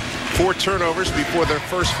pretty good. 4 turnovers before their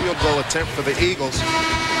first field goal attempt for the Eagles.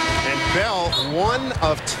 And Bell, 1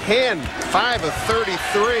 of 10, 5 of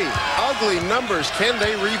 33. Ugly numbers. Can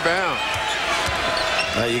they rebound?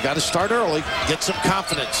 You got to start early. Get some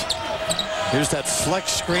confidence. Here's that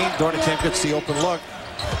flex screen. Dornicamp gets the open look.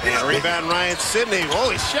 And rebound Ryan Sidney. Oh,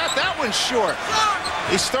 he shot that one short.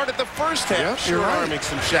 He started the first half. You're right. Arming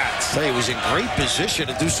some shots. He was in great position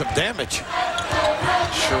to do some damage.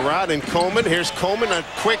 Sherrod and Coleman. Here's Coleman, a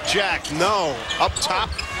quick jack. No. Up top.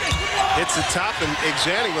 Hits the top, and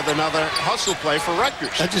Exani with another hustle play for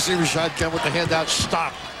Rutgers. I just see Rashad Kent with the handout.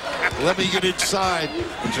 Stop. Let me get inside.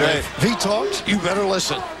 Right. If he talks, you better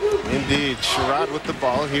listen. Indeed. Sherrod with the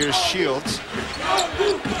ball. Here's Shields.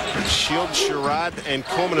 Shields, Sherrod, and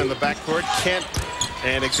Coleman in the backcourt. Kent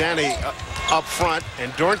And Exani up front,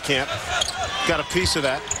 and Dornkamp got a piece of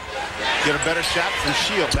that. Get a better shot from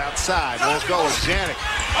Shields outside. Won't go. Exani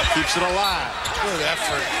keeps it alive. Good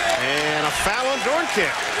effort. And a foul on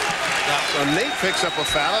Dornkamp. So Nate picks up a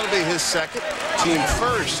foul. That'll be his second, team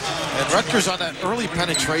first. And Rutgers on that early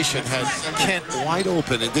penetration had Kent wide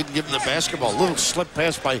open and didn't give him the basketball. A little slip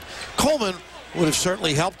pass by Coleman would have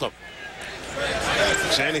certainly helped him.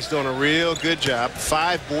 Exani's doing a real good job.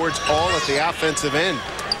 5 boards all at the offensive end.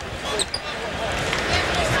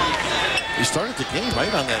 He started the game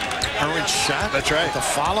right on that orange shot. That's right. With the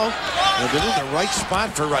follow. They've been in the right spot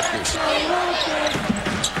for Rutgers.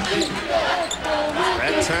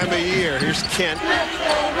 That time of year, here's Kent.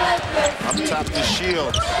 Up top to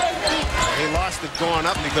Shields. He lost it going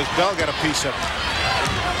up because Bell got a piece of it.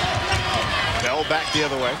 Bell back the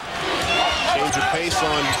other way. Change of pace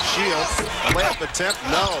on Shields. Layup attempt,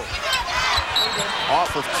 no.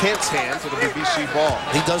 Off of Kent's hands, it'll be BC ball.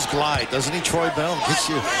 He does glide, doesn't he, Troy Bell? Gets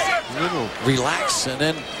you a little relaxed and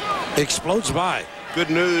then explodes by. Good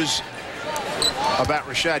news about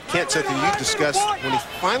Rashad Kent, something you discussed. When he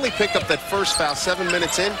finally picked up that first foul 7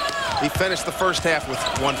 minutes in, he finished the first half with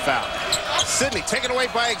 1 foul. Sidney taken away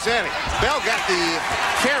by Exani. Bell got the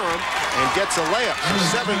carom and gets a layup.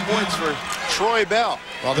 7 points for Troy Bell.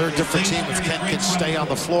 Well, they're a different team if Kent can stay on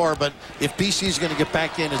the floor, but if BC is going to get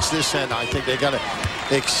back in, it's this end. I think they got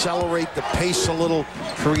to accelerate the pace a little,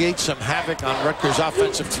 create some havoc on Rutgers'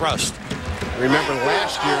 offensive thrust. Remember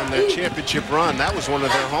last year in their championship run, that was one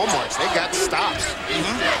of their hallmarks. They got stops.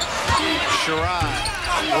 Sherrod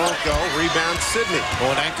won't go. Rebound Sidney.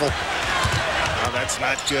 Oh, an ankle. Oh, that's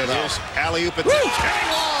not good. Here's alley-oop attempt.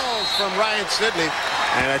 From Ryan Sidney.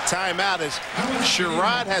 And a timeout as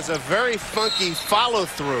Sherrod has a very funky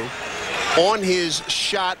follow-through on his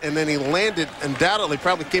shot, and then he landed, undoubtedly,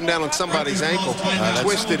 probably came down on somebody's ankle,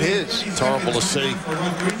 twisted his. It's horrible to see.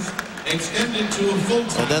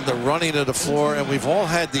 And then the running to the floor, and we've all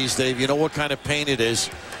had these, Dave. You know what kind of pain it is.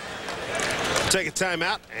 Take a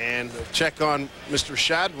timeout and check on Mr.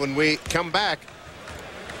 Rashad when we come back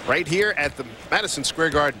right here at the Madison Square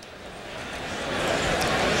Garden.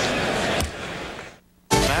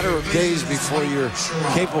 Matter of days before you're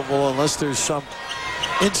capable, unless there's some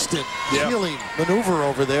instant healing maneuver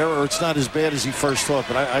over there, or it's not as bad as he first thought.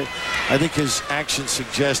 But I think his action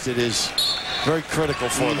suggested is very critical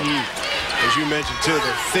for them. As you mentioned, too,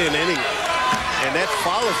 they're thin anyway. And that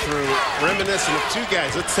follow-through, reminiscent of 2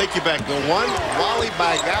 guys. Let's take you back. The one, Wally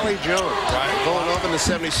by Golly Jones, going over in the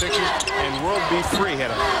 76ers, and World B. Free had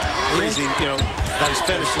a crazy, nice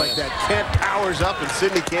finish like that. Kent powers up, and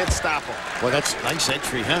Sidney can't stop him. Well, that's a nice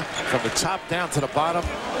entry, huh? From the top down to the bottom.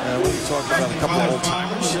 We talked about a couple of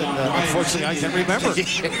old-timers, and unfortunately, I can remember.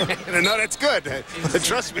 No, that's good.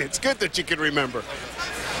 Trust me, it's good that you can remember.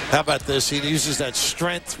 How about this? He uses that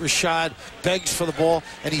strength. Rashad begs for the ball,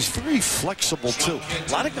 and he's very flexible, too.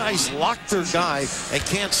 A lot of guys lock their guy and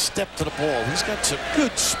can't step to the ball. He's got some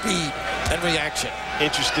good speed and reaction.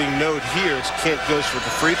 Interesting note here as Kent goes for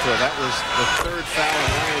the free throw. That was the 3rd foul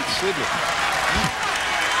on Ryan Sidney.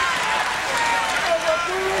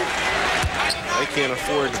 They can't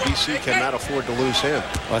afford, the BC cannot afford to lose him.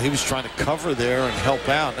 Well, he was trying to cover there and help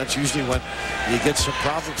out. That's usually when you get some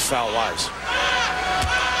problems foul-wise.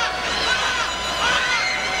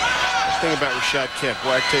 Thing about Rashad Kent,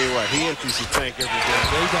 boy, I tell you what, he empties the tank every day.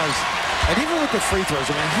 He does. And even with the free throws,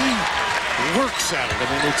 I mean, he works at it. I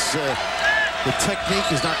mean, it's the technique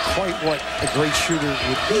is not quite what a great shooter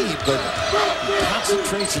would need, but he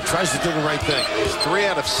concentrates and tries to do the right thing. He's 3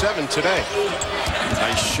 out of 7 today.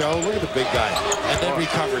 Nice show. Look at the big guy. And then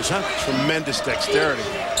recovers, huh? Tremendous dexterity.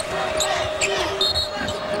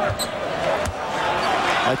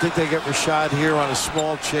 I think they get Rashad here on a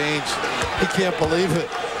small change. He can't believe it.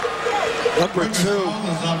 Number 2.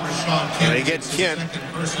 They get Kent.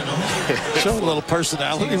 Show a little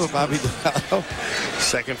personality with Bobby DeVallo.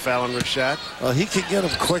 2nd foul on Rashad. Well, he can get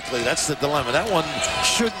him quickly. That's the dilemma. That one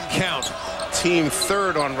shouldn't count. Team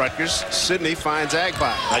 3rd on Rutgers. Sidney finds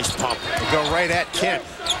Agbai. Nice pump. They go right at Kent.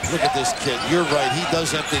 Look at this kid. You're right. He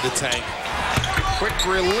does empty the tank. Quick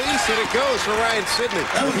release, and it goes for Ryan Sidney.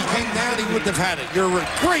 If he came down, he wouldn't have had it. You're a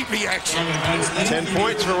great reaction. 10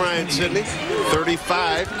 points for Ryan Sidney.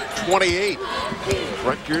 35-28.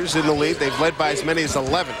 Rutgers in the lead. They've led by as many as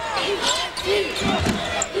 11.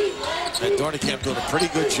 And Dornkamp doing a pretty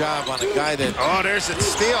good job on a guy that... Oh, there's a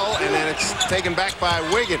steal, and then it's taken back by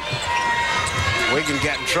Wiggin. Wiggin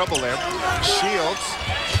got in trouble there. Shields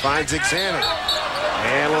finds Exani.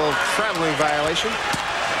 And a little traveling violation.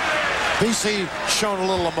 BC showing a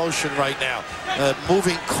little emotion right now.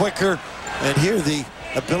 Moving quicker. And here the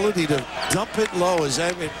ability to dump it low is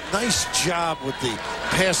a nice job with the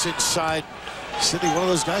pass inside. Sidney, one of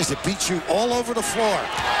those guys that beats you all over the floor.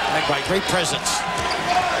 And by great presence.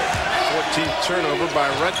 14th turnover by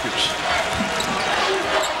Rutgers.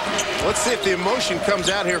 Let's see if the emotion comes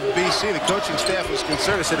out here for BC. The coaching staff was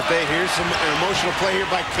concerned. I said, here's some emotional play here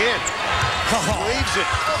by Kent. Leaves it.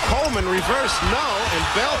 Coleman reverse, no, and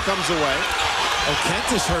Bell comes away. Oh,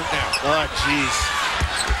 Kent is hurt now. Oh, jeez.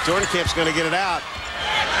 Dornkamp's going to get it out.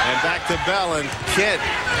 And back to Bell, and Kent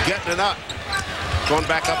getting it up. Going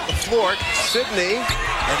back up the floor. Sidney.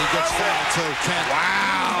 And he gets fouled too, Kent.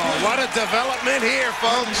 Wow, what a development here,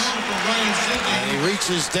 folks. And he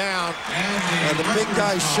reaches down, and the big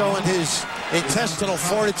guy's showing his intestinal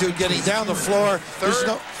fortitude getting down the floor. There's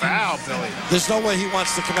no foul, Billy. There's no way he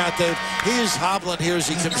wants to come out, Dave. He is hobbling here as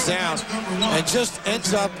he comes down and just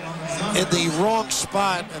ends up in the wrong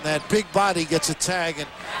spot, and that big body gets a tag, and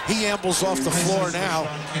he ambles off the floor now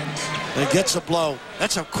and gets a blow.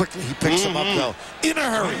 That's how quickly he picks him up, though. In a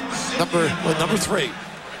hurry. Number 3.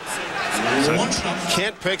 So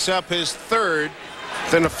Kent picks up his third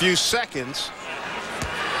within a few seconds,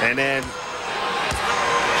 and then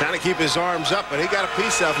trying to keep his arms up, but he got a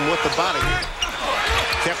piece of him with the body.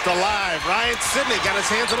 Kept alive. Ryan Sidney got his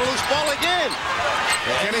hands on a loose ball again.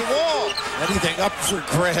 Kenny Wall. Anything up for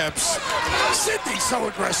grabs. Sidney so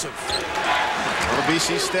aggressive. Well, the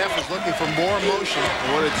BC staff was looking for more motion.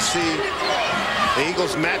 They wanted to see the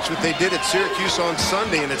Eagles match what they did at Syracuse on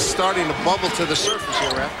Sunday, and it's starting to bubble to the surface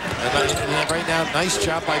here, Rap. And right now, nice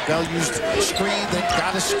job by Bell. Used screen, then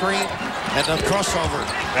got a screen, and a crossover.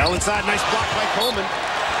 Bell inside, nice block by Coleman.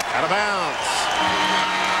 Out of bounds.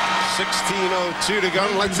 16:02 to go.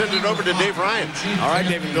 Let's send it over to Dave Ryan. All right,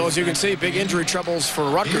 David Bill, as you can see, big injury troubles for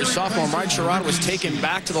Rutgers. Sophomore Mike Sherrod was taken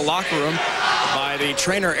back to the locker room by the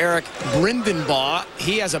trainer Eric Brindenbaugh.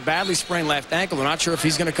 He has a badly sprained left ankle. We're not sure if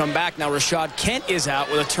he's going to come back. Now Rashad Kent is out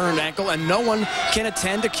with a turned ankle, and no one can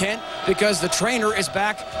attend to Kent because the trainer is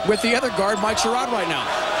back with the other guard, Mike Sherrod, right now.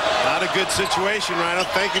 Not a good situation, Rhino.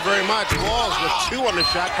 Thank you very much. Walls with 2 on the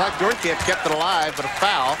shot clock. Dornkamp kept it alive, but a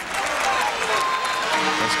foul.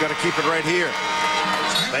 He's got to keep it right here.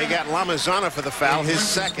 They got Lamazana for the foul, his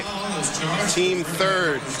second. Team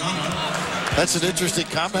third. That's an interesting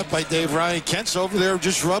comment by Dave Ryan. Kent's over there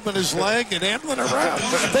just rubbing his leg and ambling around.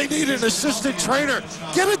 They need an assistant trainer.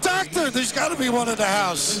 Get a doctor. There's got to be one in the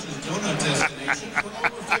house.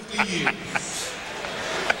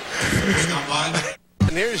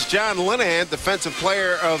 And here's John Linehan, Defensive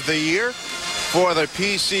Player of the Year for the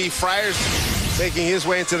PC Friars, making his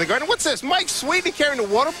way into the Garden. What's this? Mike Sweetie carrying a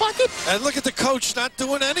water bucket? And look at the coach not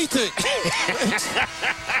doing anything.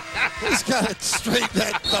 He's got to straighten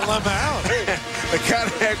that dilemma out. The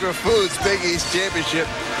ConAgra Foods Big East Championship.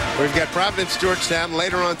 We've got Providence, Georgetown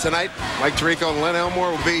later on tonight. Mike Tirico and Len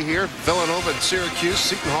Elmore will be here. Villanova and Syracuse,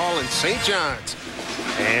 Seton Hall and St. John's.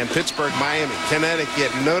 And Pittsburgh, Miami,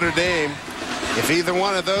 Connecticut, Notre Dame. If either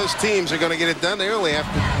one of those teams are going to get it done, they only have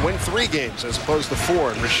to win 3 games as opposed to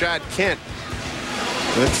 4. And Rashad Kent,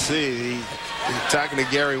 let's see, he's talking to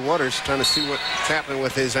Gary Waters, trying to see what's happening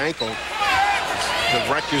with his ankle. The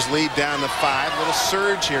Rutgers lead down to 5. Little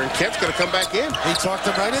surge here, and Kent's going to come back in. He talked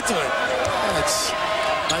him right into it. Yeah, it's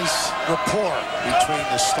nice rapport between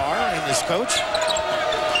the star and his coach.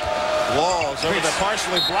 Walls over the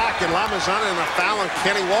partially blocked, and Lamazana and a foul on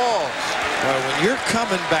Kenny Walls. Well, when you're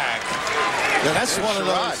coming back, yeah, that's one of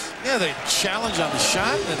those. Yeah, they challenge on the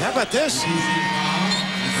shot. And how about this?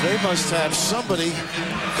 They must have somebody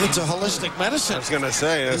into holistic medicine. I was going to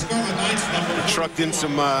say, trucked in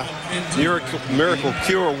some miracle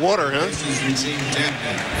cure water, huh?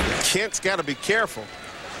 Kent's got to be careful.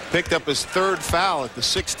 Picked up his 3rd foul at the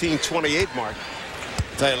 16:28 mark.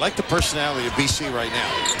 I like the personality of BC right now.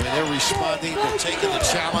 I mean, they're responding, they're taking the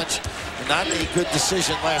challenge. Not a good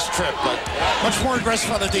decision last trip, but much more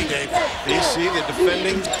aggressive on the D, Dave. BC, the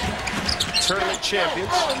defending tournament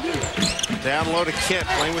champions. Down low to Kent,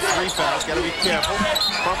 playing with 3 fouls. Got to be careful.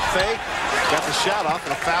 Pump fake. Got the shot off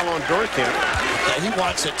and a foul on Dornkamp. Yeah, he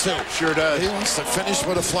wants it too. Sure does. He wants to finish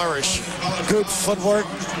with a flourish. Good footwork,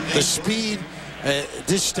 the speed,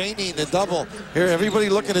 disdaining the double. Here, everybody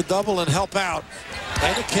look at a double and help out.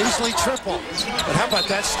 And occasionally triple. But how about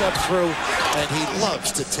that step through? And he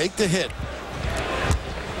loves to take the hit.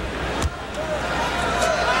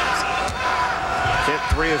 Kent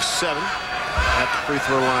 3 of 7 at the free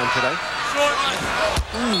throw line today.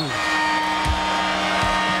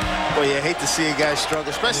 Well, you hate to see a guy struggle,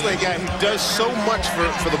 especially a guy who does so much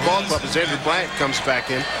for the ball club as Andrew Bryant comes back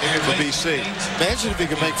in for BC. Imagine if he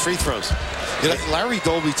could make free throws. You know, Larry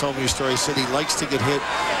Dolby told me a story. He said he likes to get hit.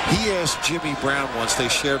 He asked Jimmy Brown once, they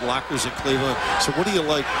shared lockers in Cleveland, so what do you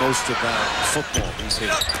like most about football? He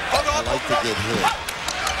said, I like to get hit.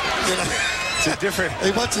 It's a different.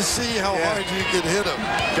 He wants to see how hard you can hit him.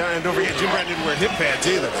 And don't forget, Jim Brown didn't wear hip pads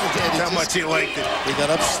either. That's how much he liked it. He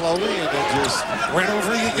got up slowly and then just ran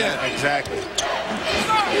over you again. Yeah, exactly.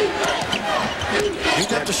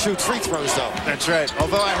 He'd have to shoot free throws, though. That's right.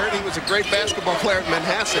 Although I heard he was a great basketball player at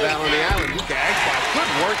Manhasset, out on the island.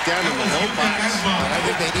 Good work down in the low box. I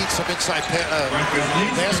think they need some inside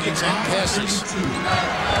baskets and passes.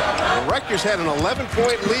 Well, Rutgers had an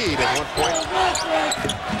 11-point lead at one point.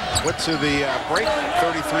 Went to the break,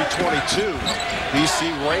 33-22.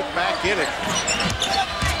 BC right back in it.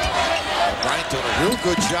 Bryant doing a real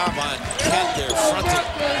good job on Kent there, fronting.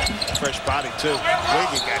 Fresh body, too.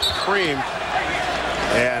 Wiggin got creamed.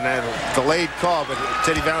 And then delayed call, but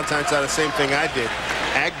Teddy Valentine saw the same thing I did.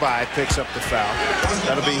 Agbai picks up the foul.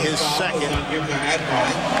 That'll be his second.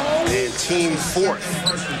 And team fourth.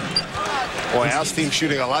 Boy, Al's team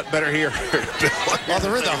shooting a lot better here. Well,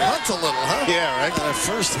 they're in the hunt a little, huh? Yeah, right. In the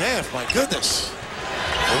first half, my goodness.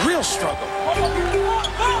 A real struggle.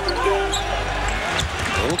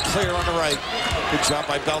 A little clear on the right. Good job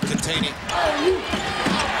by Belcantini.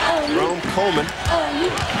 Jerome Coleman.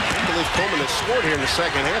 I believe Coleman has scored here in the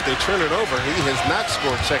second half. They turn it over. He has not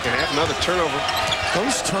scored second half. Another turnover.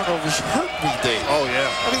 Those turnovers hurt me, Dave. Oh,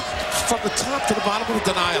 yeah. I mean, from the top to the bottom of the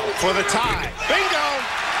denial. For the tie. Bingo!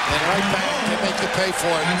 And right back, they make you pay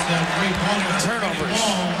for it. Turnovers.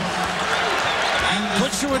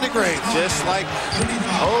 Puts you in the grave. Just like,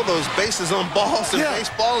 those bases on balls in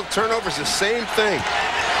baseball, turnovers, the same thing.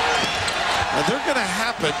 Now, they're going to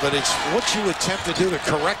happen, but it's what you attempt to do to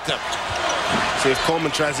correct them. See if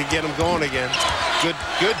Coleman tries to get him going again.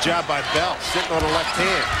 Good job by Bell, sitting on the left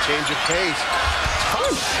hand. Change of pace.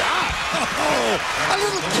 Tough shot. Oh, a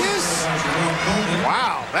little kiss.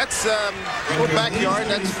 Wow, that's little backyard.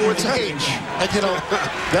 That's fourth H. And, you know,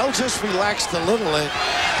 Bell just relaxed a little, and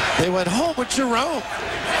they went home with Jerome.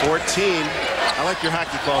 14. I like your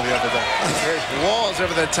hockey call the other day. There's Walls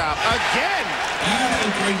over the top again.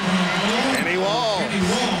 Kenny Walls.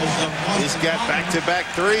 He's got back-to-back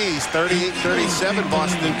threes. 38-37,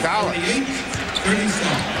 Boston College.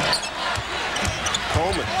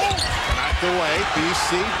 Coleman knocked away.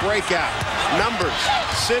 BC breakout. Numbers.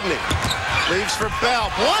 Sidney leaves for Bell.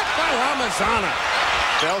 Blocked by Ramazana.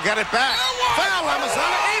 Bell got it back. Foul.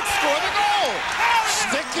 Ramazana ain't scored the goal.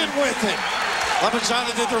 Sticking with it. Ramazana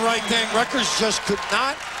did the right thing. Rutgers just could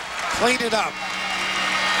not clean it up.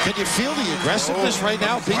 Can you feel the aggressiveness right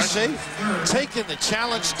now, BC? Taking the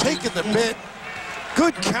challenge, taking the bid.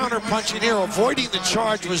 Good counter punching here. Avoiding the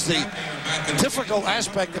charge was the difficult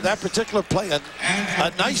aspect of that particular play. A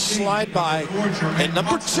nice slide by. And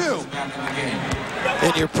number 2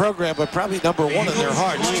 in your program, but probably number 1 in their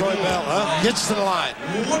hearts. Troy Bell, huh? Gets to the line.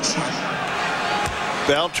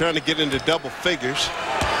 Bell trying to get into double figures.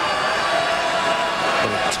 And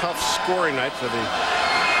a tough scoring night for the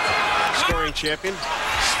scoring champion.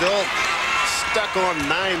 Still stuck on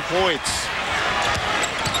 9 points.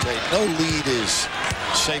 No lead is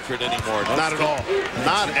sacred anymore. Not at all.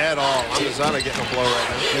 Not at all. Ramazana getting a blow right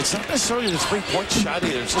now. It's not necessarily the three-point shot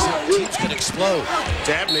either. It's just how teams can explode.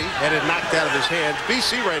 Dabney had it knocked out of his hands.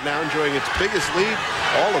 BC right now enjoying its biggest lead,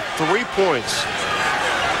 all of 3 points.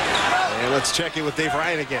 And let's check in with Dave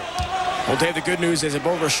Ryan again. Well, Dave, the good news is that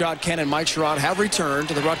both Rashad Kent and Mike Sherrod have returned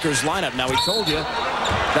to the Rutgers lineup. Now, we told you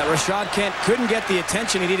that Rashad Kent couldn't get the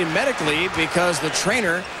attention he needed medically because the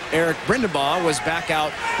trainer, Eric Brindlebaugh, was back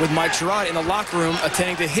out with Mike Sherrod in the locker room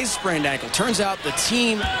attending to his sprained ankle. Turns out the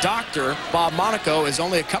team doctor, Bob Monaco, is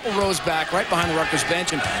only a couple rows back right behind the Rutgers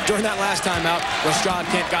bench. And during that last time out, Rashad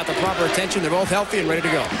Kent got the proper attention. They're both healthy and ready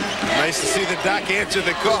to go. Nice to see the doc answer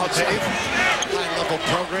the call, Dave. High-level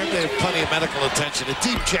program. They have plenty of medical attention. A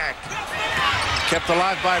deep jack. Kept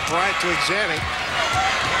alive by Bryant to Exani.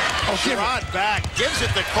 Sherrod back. Gives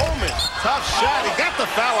it to Coleman. Tough shot. He got the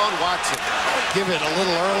foul on Watson. Give it a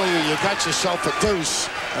little earlier. You got yourself a deuce.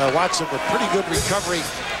 Watson with pretty good recovery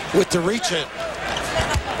with the reach-in.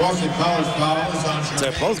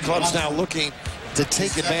 Both clubs now looking to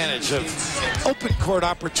take advantage of open court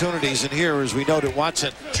opportunities. And here, as we noted,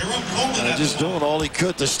 Watson just doing all he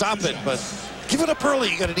could to stop it. But give it up early.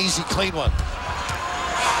 You got an easy, clean one.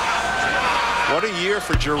 What a year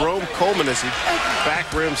for Jerome Coleman as he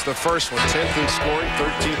back rims the first one. 10th in scoring,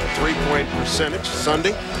 13th three-point percentage.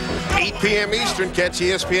 Sunday, 8 p.m. Eastern. Catch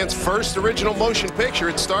ESPN's first original motion picture.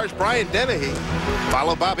 It stars Brian Dennehy.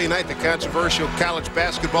 Follow Bobby Knight, the controversial college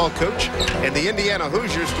basketball coach, and the Indiana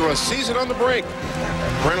Hoosiers through a season on the brink.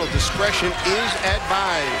 Parental discretion is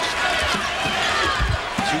advised.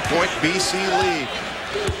 2-point BC lead.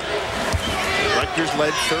 Rutgers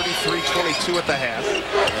led 33-22 at the half.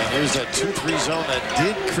 And here's that 2-3 zone that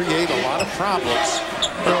did create a lot of problems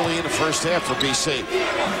early in the first half for BC.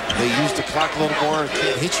 They used the clock a little more.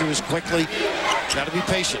 Can't hit you as quickly. Got to be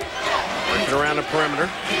patient. Working around the perimeter.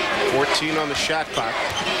 14 on the shot clock.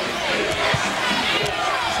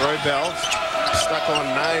 Troy Bell stuck on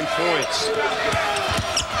 9 points.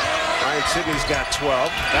 Ryan Sidney's got 12.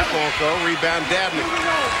 That won't go. Rebound Dabney.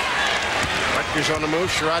 Rutgers on the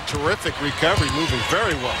move. Sherrod, terrific recovery, moving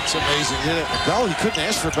very well. It's amazing, isn't it? Bell, he couldn't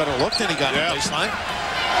ask for a better look than he got in the baseline.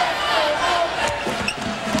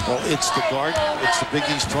 Well, it's the Garden. It's the Big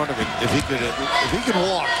East tournament. If he could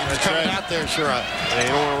walk, he's coming out there, Sherrod. They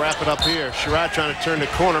don't want to wrap it up here. Sherrod trying to turn the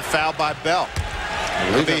corner. Foul by Bell.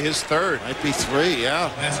 It'll be his third. Might be 3, yeah.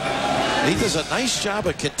 He does a nice job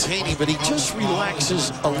of containing, but he just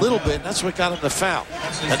relaxes a little bit, and that's what got him the foul.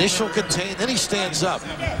 Initial contain, then he stands up.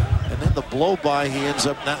 And then the blow-by, he ends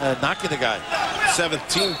up knocking the guy.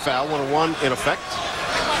 17th foul, 1-1 in effect.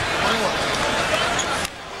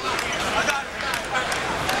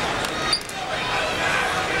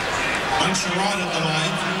 Sherrod at the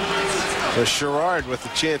line. So Sherrod with the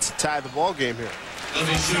chance to tie the ball game here. He'll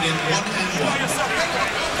be shooting 1-1.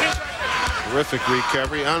 Terrific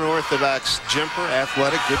recovery, unorthodox jumper,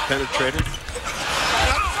 athletic, good penetrator.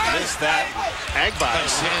 Missed that. Agbai.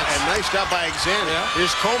 And nice job by Exan.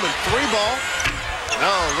 Here's Coleman, 3-ball.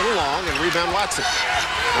 No, a little long, and rebound Watson.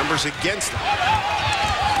 Numbers against him.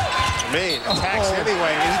 Maine attacks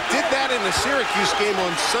anyway. And he did that in the Syracuse game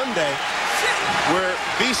on Sunday, where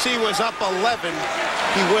BC was up 11.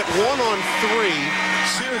 He went 1-on-3.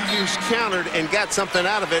 Syracuse countered and got something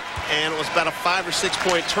out of it, and it was about a 5 or 6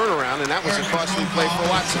 point turnaround, and that was a costly play for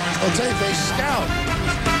Watson. I'll tell you, they scout.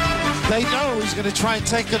 They know he's going to try and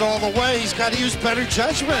take it all the way. He's got to use better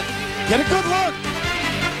judgment. Get a good look.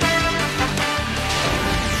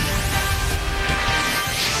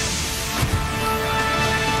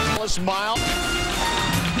 Smile.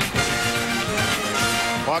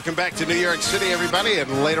 Welcome back to New York City, everybody.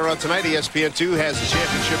 And later on tonight, ESPN2 has a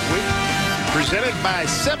championship week presented by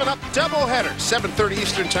 7-Up doubleheader, 7:30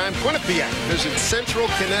 Eastern Time, Quinnipiac. Visit Central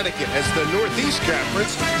Connecticut as the Northeast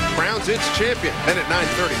Conference crowns its champion. Then at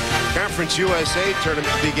 9:30, Conference USA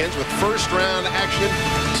tournament begins with first-round action.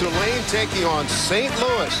 Tulane taking on St.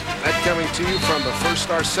 Louis. That coming to you from the First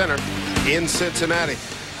Star Center in Cincinnati.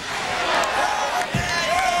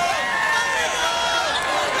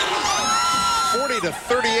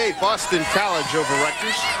 40-38, Boston College over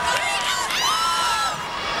Rutgers.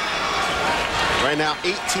 Right now,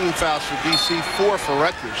 18 fouls for BC, 4 for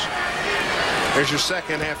Rutgers. There's your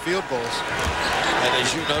second half field goals. And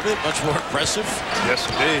as you noted, much more impressive. Yes,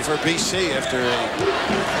 indeed. For BC after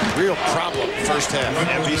a real problem first half.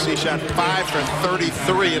 And BC shot 5 for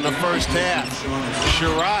 33 in the first half.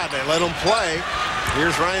 Sherrod, they let him play.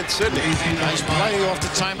 Here's Ryan Sidney. Nice play off the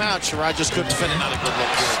timeout. Sherrod just couldn't fit it. Not a good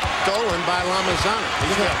look here. Stolen by Lamazana.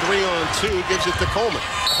 He's got 3-on-2, gives it to Coleman.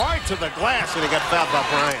 Hard to the glass, and he got fouled by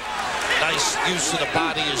Bryant. Nice use of the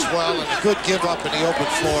body as well, and a good give up in the open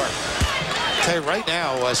floor. I'll tell you right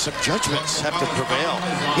now, some judgments have to prevail.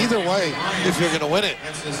 Either way, if you're going to win it,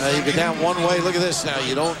 you go down one way. Look at this now.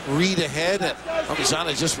 You don't read ahead. And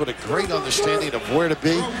Lamazana just with a great understanding of where to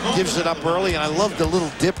be. Gives it up early, and I love the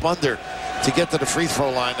little dip under to get to the free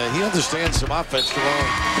throw line. He understands some offense.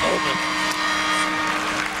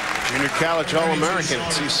 Junior college All-American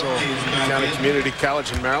at Cecil County Community College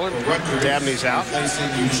in Maryland. Dabney's out.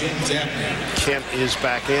 Kent is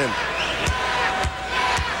back in.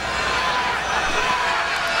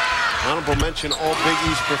 Honorable mention, all Big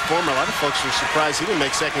East performer. A lot of folks were surprised he didn't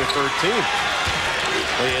make second or third team.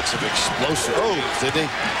 He had some explosive didn't he?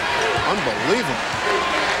 Unbelievable.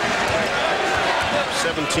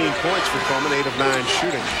 17 points for Coleman, 8 of 9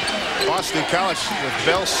 shooting. Boston College with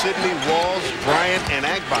Bell, Sidney, Walls, Bryant, and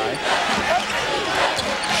Agbai.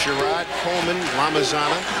 Sherrod, Coleman,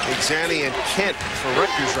 Lamazana, Exani, and Kent for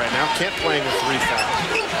Rutgers right now. Kent playing with 3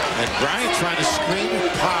 fouls. And Bryant trying to screen and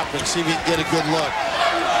pop and see if he can get a good look.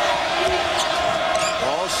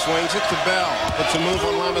 Walls swings it to Bell. Puts a move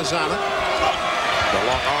on Lamazana. The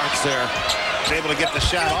long arms there. He's able to get the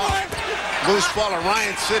shot off. Loose ball of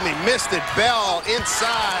Ryan Sidney. Missed it. Bell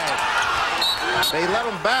inside. They let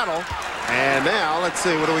him battle. And now, let's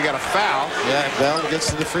see, what do we got? A foul. Yeah, Bell gets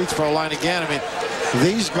to the free throw line again. I mean,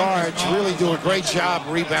 these guards really do a great job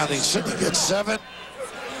rebounding. Sidney gets 7.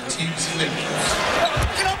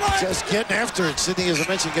 Just getting after it. Sidney, as I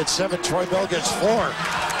mentioned, gets 7. Troy Bell gets 4.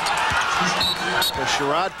 So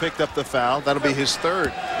Sherrod picked up the foul. That'll be his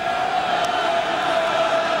third.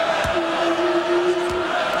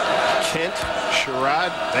 Kent,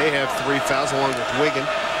 Sherrod, they have 3 fouls along with Wigan.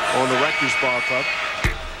 on the Rutgers Ball Club.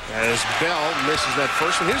 As Bell misses that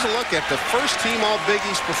first one. Here's a look at the first team All-Big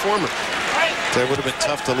East performance. That would have been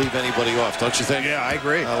tough to leave anybody off, don't you think? Yeah, I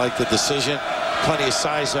agree. I like the decision. Plenty of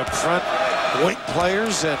size up front. Wing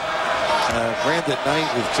players, and Brandon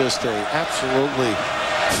Knight with just a absolutely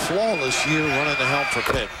flawless year running the helm for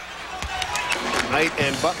Pitt. Knight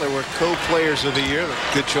and Butler were co-players of the year.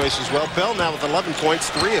 Good choice as well. Bell now with 11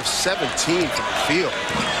 points, 3 of 17 from the field.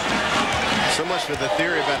 So much for the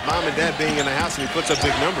theory about mom and dad being in the house and he puts up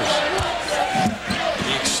big numbers.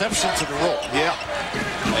 The exception to the rule. Yeah.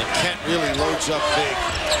 And Kent really loads up big.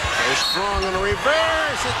 They're strong on the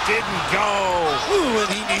reverse. It didn't go. Ooh,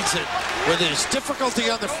 and he needs it. With his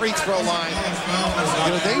difficulty on the free throw line.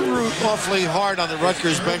 You know, they root awfully hard on the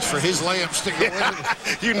Rutgers bench for his layups to go in.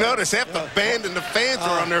 You notice half the band and the fans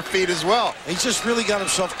are on their feet as well. He just really got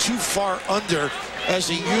himself too far under as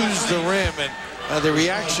he used the rim, and the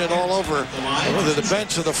reaction all over whether the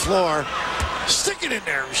bench or the floor. Stick it in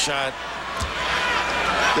there, Rashad.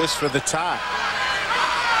 This for the tie.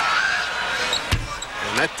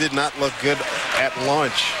 And that did not look good at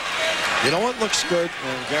launch. You know what looks good?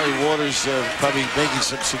 And Gary Waters probably making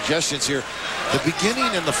some suggestions here. The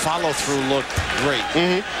beginning and the follow-through look great.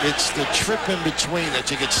 It's the trip in between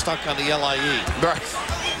that you get stuck on the LIE. Right.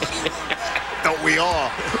 Don't we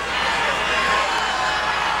all?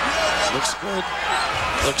 Looks good.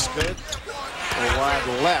 Looks good. A wide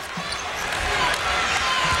left.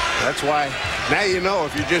 That's why, now you know,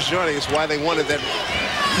 if you're just joining us, why they wanted that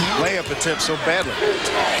layup attempt so badly.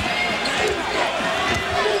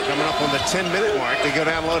 Coming up on the 10-minute mark, they go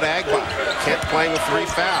down low to Agba. Kent playing with 3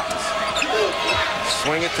 fouls.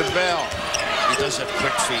 Swing it to Bell. He does have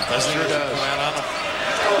quick feet, doesn't he? Sure does.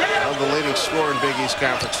 Well, the leading scorer in Big East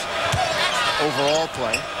Conference overall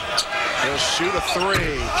play. He'll shoot a 3.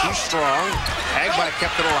 Too strong. Agba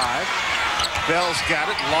kept it alive. Bell's got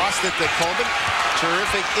it. Lost it to Coleman.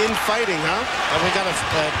 Terrific infighting, huh? And we got a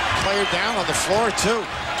player down on the floor, too.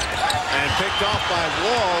 And picked off by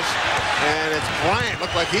Walls. And it's Bryant.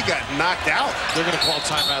 Looked like he got knocked out. They're going to call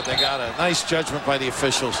timeout. They got a nice judgment by the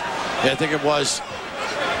officials. Yeah, I think it was.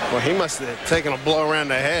 Well, he must have taken a blow around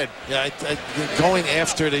the head. Yeah, going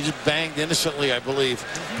after, they just banged innocently, I believe.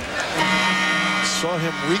 Saw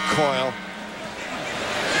him recoil.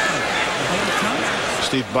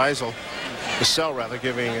 Steve Bissell rather,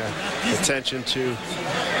 giving attention to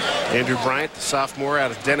Andrew Bryant, the sophomore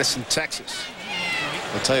out of Denison, Texas.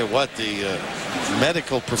 I'll tell you what, the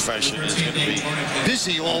medical profession is going to be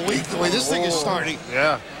busy all week the way this thing is starting.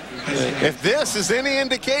 Yeah. If this is any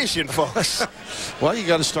indication, folks. Well, you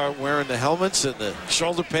got to start wearing the helmets and the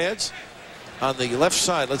shoulder pads on the left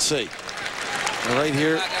side. Let's see. Right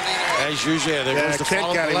here, as usual, there goes the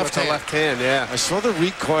Kent got him with the left hand, yeah. I saw the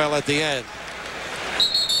recoil at the end.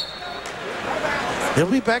 He'll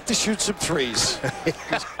be back to shoot some threes.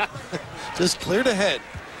 Just cleared ahead.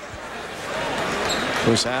 Of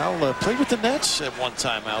course, Al played with the Nets at one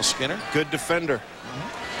time, Al Skinner. Good defender.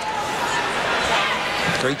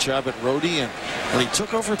 Great job at Rhodey, and when he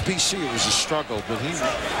took over at BC, it was a struggle, but he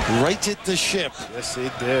righted the ship. Yes, he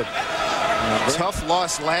did. Tough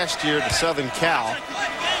loss last year to Southern Cal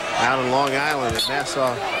out in Long Island at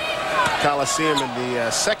Nassau Coliseum in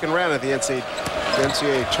the second round of the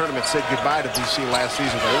NCAA tournament. Said goodbye to BC last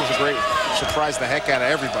season, but it was a great surprise the heck out of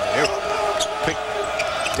everybody. They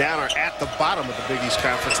picked down or at the bottom of the Big East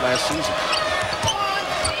Conference last season.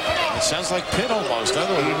 It sounds like Pitt almost.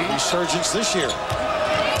 Another resurgence this year.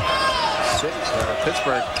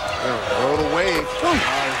 Pittsburgh rode a wave.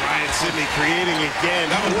 Ryan Sidney creating again.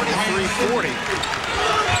 43-40.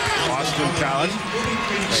 Boston College.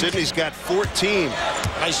 Sidney's got 14.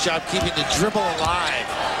 Nice job keeping the dribble alive.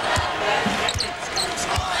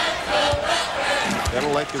 They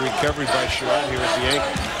don't like the recovery by Sherrod here at the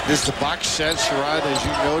ankle. There's the box set. Sherrod, as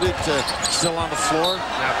you noted, still on the floor.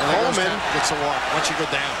 Now Coleman gets a walk once you go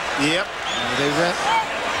down. Yep. They ran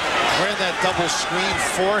that double screen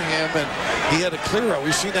for him, and he had a clear out.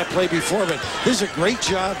 We've seen that play before, but this is a great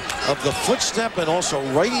job of the footstep and also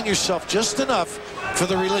righting yourself just enough for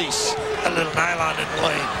the release. A little nylon in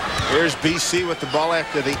play. Here's BC with the ball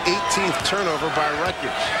after the 18th turnover by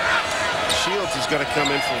Rutgers. Shields is going to come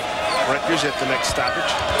in for Rutgers at the next stoppage.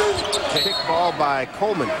 Kick ball by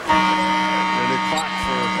Coleman. And the clock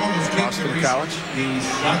for Boston College. The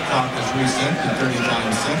shot clock is reset to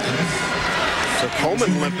 35 seconds. So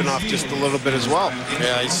Coleman limping off just a little bit as well.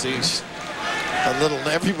 Yeah, I see. A little.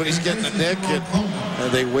 Everybody's getting a nick,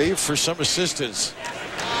 and they wave for some assistance.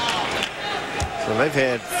 So they've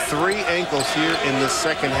had 3 ankles here in the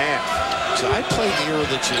second half. So I played the era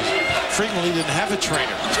that you frequently didn't have a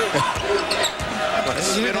trainer.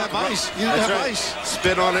 You didn't have ice. You didn't have ice.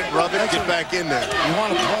 Spit on it, rub it, get back in there. You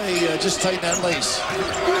want to play, just tighten that lace.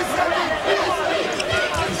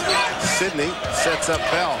 Sidney sets up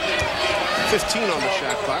Bell. 15 on the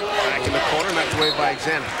shot clock. Back in the corner, knocked away by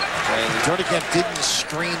Xani. And Dornikamp didn't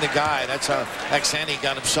screen the guy. That's how Xani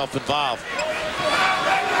got himself involved.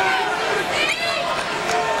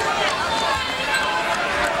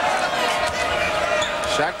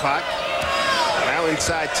 Shot clock. Now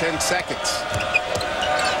inside 10 seconds.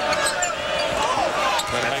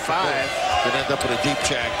 At 5. Could end up with a deep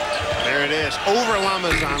check. There it is. Over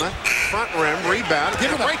Lamazana. Front rim. Rebound.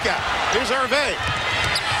 Give it a breakout. Here's Hervé.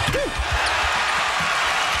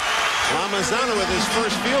 Lamazana with his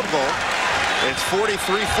first field goal. It's 43-42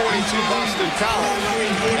 Boston College.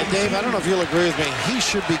 And Dave, I don't know if you'll agree with me. He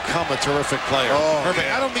should become a terrific player. Oh,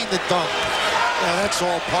 Hervé, I don't mean the dunk. Yeah, that's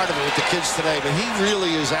all part of it with the kids today. But he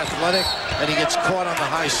really is athletic, and he gets caught on the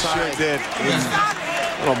high side. Sure did.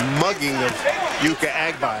 A little mugging of Yuka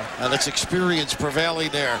Agbai. That's experience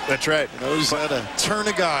prevailing there. That's right. Knows how to turn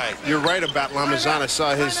a guy. You're right about Lamazana.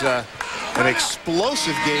 Saw his an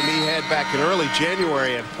explosive game he had back in early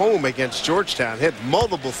January at home against Georgetown. Hit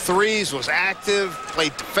multiple threes, was active,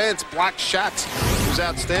 played defense, blocked shots. It was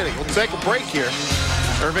outstanding. We'll take a break here.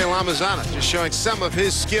 Hervé Lamazana just showing some of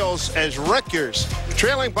his skills as Rutgers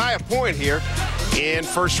trailing by a point here in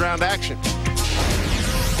first round action.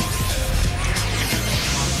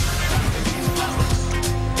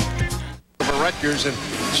 Rutgers and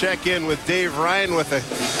check in with Dave Ryan with a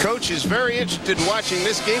coach who's very interested in watching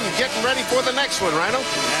this game and getting ready for the next one, Rhino.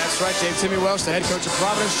 That's right, Dave. Timmy Welsh, the head coach of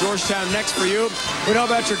Providence. Georgetown next for you. We know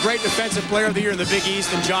about your great defensive player of the year in the Big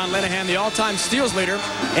East and John Linehan, the all-time steals leader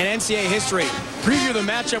in NCAA history. Preview the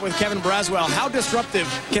matchup with Kevin Braswell. How disruptive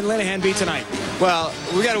can Linehan be tonight? Well,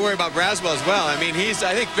 we got to worry about Braswell as well. I mean, he's,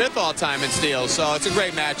 I think, 5th all-time in steals, so it's a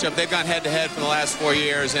great matchup. They've gone head-to-head for the last 4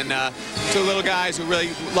 years, and two little guys who really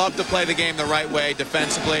love to play the game the right way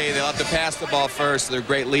defensively. They love to pass the ball first. They're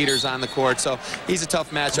great leaders on the court, so he's a tough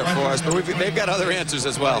matchup for us, but they've got other answers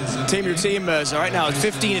as well. Your team is right now at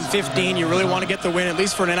 15-15. You really want to get the win, at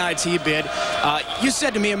least for an NIT bid. You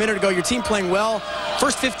said to me a minute ago, your team playing well.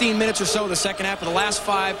 First 15 minutes or so of the second half, of the last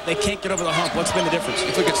 5, they can't get over the hump. What's been the difference?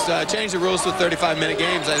 If we could change the rules to 35-minute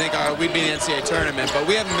games, I think we'd be in the NCAA tournament, but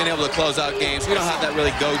we haven't been able to close out games. We don't have that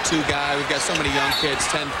really go-to guy. We've got so many young kids,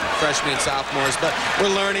 10 freshmen and sophomores, but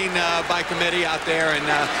we're learning by committee out there, and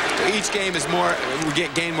each game is more,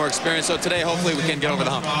 gain more experience, so today hopefully we can get over the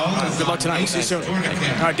hump. Good luck tonight. See you soon.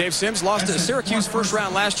 All right, Dave Sims lost to Syracuse first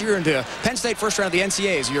round last year and to Penn State first round of the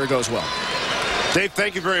NCAAs a year ago as well. Dave,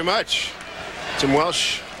 thank you very much. Tim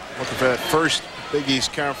Welsh looking for that first Big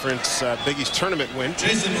East Conference, Big East tournament win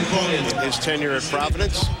in his tenure at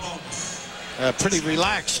Providence. Pretty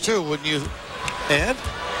relaxed, too, wouldn't you, Ed?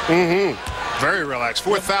 Very relaxed.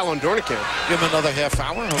 4th foul on Dornikamp. Give him another half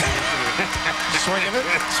hour. Swing of it.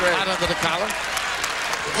 That's right. Out under the collar.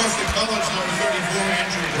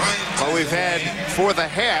 Well, we've had, for the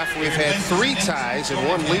half, we've had 3 ties and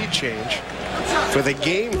 1 lead change. For the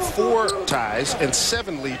game, 4 ties and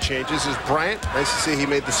 7 lead changes is Bryant. Nice to see he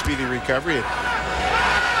made the speedy recovery.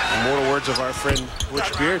 And immortal words of our friend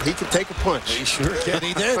Butch Beard, he could take a punch. He sure can.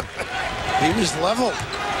 He did. He was level.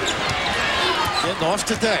 Getting off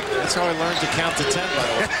the deck. That's how I learned to count to 10, by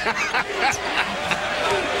the way.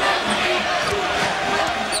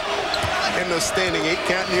 And no standing 8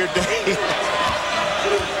 count in your day.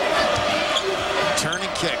 Turn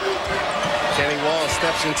and kick. Kenny Wall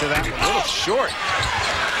steps into that one. A little short.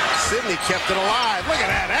 Sidney kept it alive. Look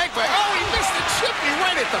at that. Agbai. Oh, he missed the chippy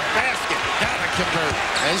right at the basket. Gotta convert.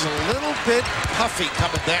 He's a little bit puffy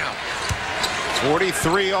coming down.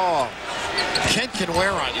 43 all. Kent can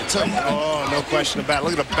wear on you, too. Oh, no question about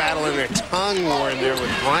it. Look at the battle in there. Tongue war in there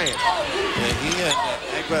with Bryant. And he and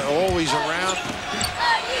Agbai always around.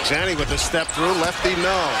 Xani with the step through. Lefty,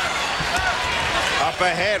 no. Up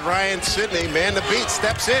ahead, Ryan Sidney, man to beat,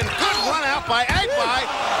 steps in. Good run out by Agbai.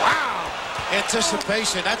 Wow.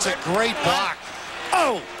 Anticipation. That's a great block.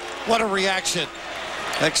 Oh, what a reaction.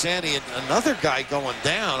 Xani and another guy going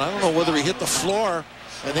down. I don't know whether he hit the floor,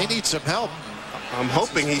 and they need some help. I'm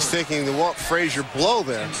hoping he's taking the Walt Frazier blow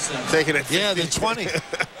there. Taking it. Yeah, the 20.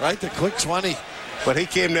 Right, the quick 20. But he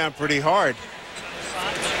came down pretty hard.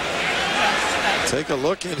 Take a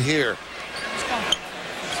look in here.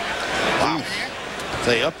 Wow.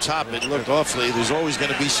 They up top, it looked awfully. There's always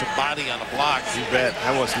going to be some body on a block. You bet.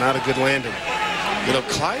 That was not a good landing. You know,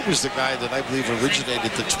 Clyde was the guy that I believe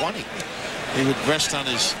originated the 20. He would rest on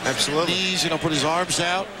his knees, you know, put his arms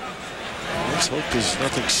out. Let's hope there's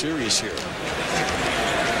nothing serious here.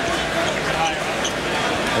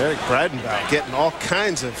 Eric Bradenbaugh getting all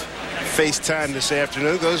kinds of FaceTime this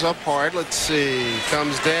afternoon. Goes up hard. Let's see.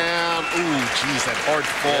 Comes down. Ooh, geez, that hard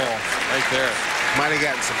fall. Right there. Might have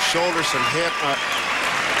gotten some shoulder, some hip.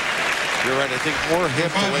 You're right. I think more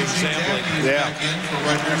hip the way he's ambling. Yeah.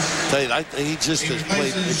 He just has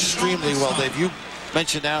played extremely well, Dave. You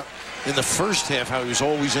mentioned out in the first half how he was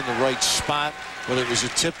always in the right spot, whether it was a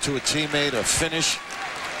tip to a teammate, a finish.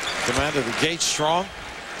 Come out of the gate strong.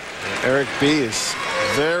 Eric B. is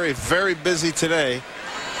very, very busy today.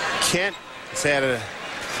 Kent has had a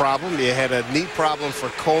problem. He had a knee problem for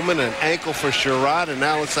Coleman, an ankle for Sherrod, and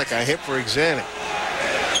now looks like a hip for Exanic.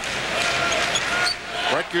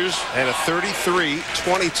 Rutgers had a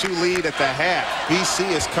 33-22 lead at the half. BC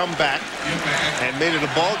has come back and made it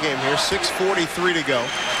a ball game here. 6:43 to go.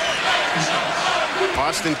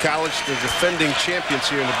 Boston College, the defending champions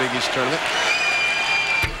here in the Big East tournament.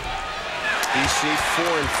 BC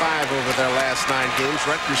 4-5 over their last 9 games.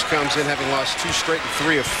 Rutgers comes in having lost 2 straight and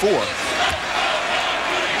 3 of 4.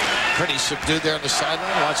 Pretty subdued there on the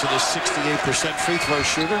sideline, watching this 68% free throw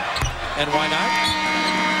shooter. And why not?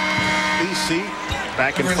 BC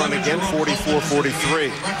back in front again,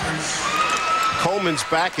 44-43. Coleman's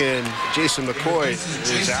back, and Jason McCoy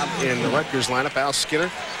is out in the Rutgers lineup. Al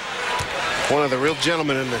Skinner, one of the real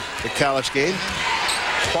gentlemen in the college game.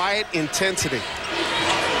 Quiet intensity.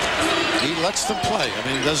 He lets them play. I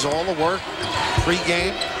mean, he does all the work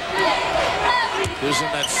pre-game. Gives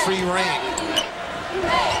them that free rein.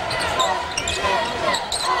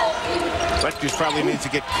 Rutgers probably needs to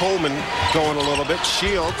get Coleman going a little bit.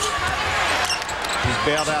 Shields. He's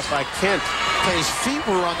bailed out by Kent. Okay, his feet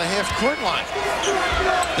were on the half-court line.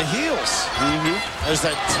 The heels. There's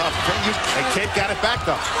that tough thing. And Kent got it back,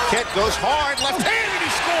 though. Kent goes hard, left-handed,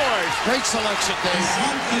 he scores. Great selection, Dave.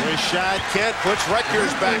 Rashad Kent puts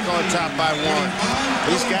Rutgers back on top by 1.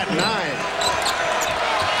 He's got 9.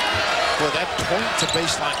 Boy, that point to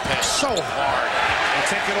baseline pass, so hard. And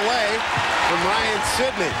take it away from Ryan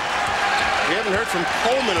Sidney. We haven't heard from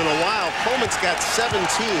Coleman in a while. Coleman's got 17.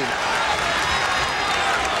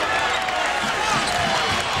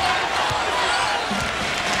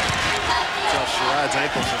 Sherrod's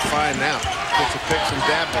ankles are fine now. Gets a pick from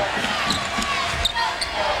Dabney.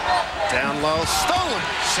 Down low, stolen.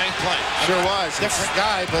 Same play. Sure was. Different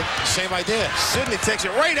guy, but same idea. Sidney takes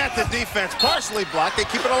it right at the defense. Partially blocked. They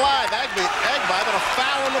keep it alive. Agba, but a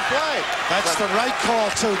foul on the play. That's the right call,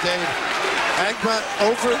 too, Dave. Agba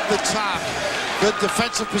over the top. Good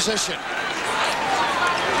defensive position.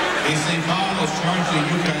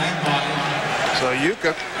 So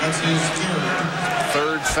Yuka. That's his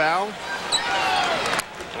third foul.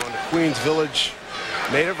 On the Queens Village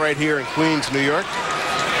native right here in Queens, New York.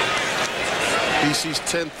 BC's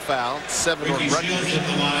 10th foul, 7 on Rutgers.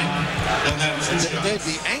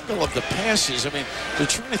 The angle of the passes, I mean, they're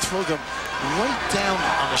trying to throw them right down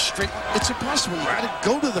on a straight. It's impossible. You got to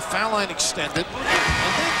go to the foul line extended and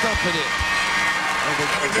then dump it in. And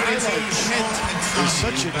a guy like Kent is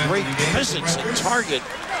such a great presence and target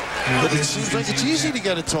that it seems like it's easy to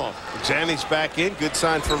get it to him. Zanny's back in. Good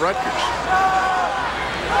sign for Rutgers.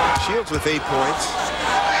 Shields with 8 points.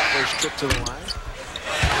 First trip to the line.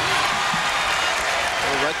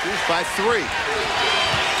 Rutgers by 3.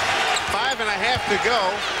 5.5 to go.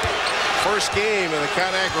 First game of the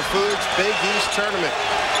ConAgra Foods Big East Tournament.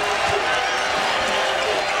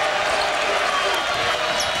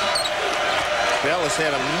 Bell has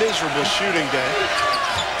had a miserable shooting day.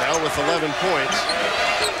 Bell with 11 points.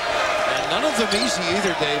 And none of them easy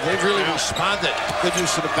either, Dave. They've really responded. Good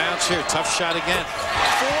use of the bounce here. Tough shot again.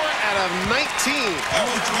 4 out of 19.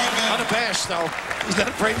 Unabashed, though. He's not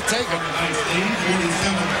afraid to take them.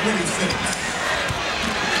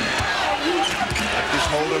 Rutgers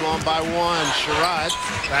holding on by 1. Sherrod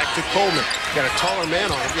back to Coleman. Got a taller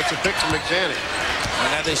man on him. Gets a pick from Exanic.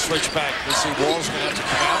 And now they switch back. Let's see, Wall's going to have to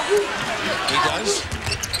come out. He does.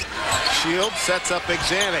 Shield sets up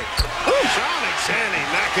Exanic. Sean Exanic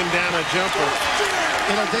knocking down a jumper.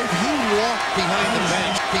 You know, Dave, he walked behind the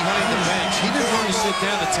bench. He didn't want to sit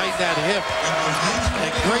down to tighten that hip.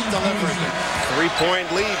 And great delivery. 3-point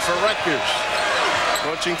lead for Rutgers.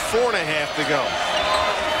 Approaching 4.5 to go.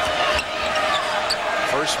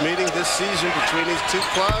 First meeting this season between these two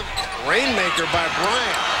clubs. Rainmaker by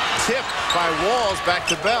Bryant. Tip by Walls, back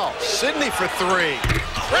to Bell. Sidney for 3.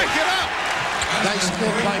 Break it up. Nice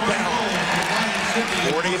kick by Bell.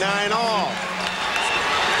 49 all.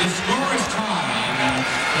 The score is tied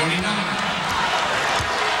 49.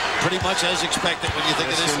 Pretty much as expected when you think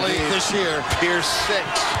of this league this year. Here's 6.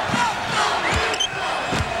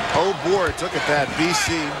 Oh, boy, look at that.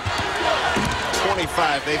 BC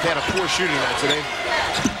 25. They've had a poor shooting night today.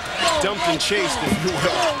 Dumped and chased, if you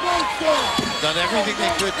will. done everything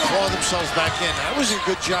they could, claw themselves back in. That was a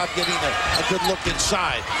good job getting a good look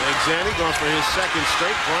inside. Zanny going for his second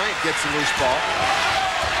straight. Bryant gets the loose ball.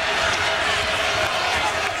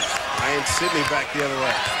 Ryan Sidney back the other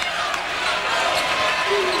way.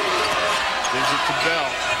 Gives it to Bell.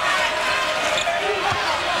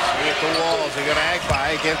 Swing at the walls. They go to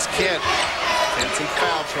Agbai against Kent. Kent's in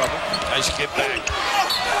foul trouble. Nice get back.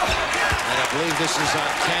 And I believe this is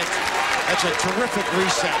on Kent. That's a terrific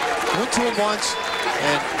reset. Went to him once,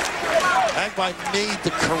 and Agbai made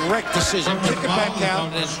the correct decision. Kick it back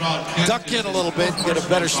out and duck in a little bit and get a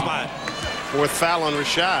better spot. Fourth foul on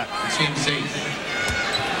Rashad.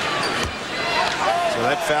 So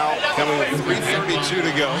that foul coming with 3:32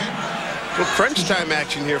 to go. Well, crunch time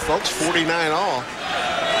action here, folks. 49 all.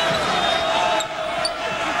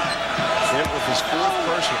 Kent with his fourth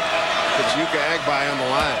person. Puts Yuka Agbai on the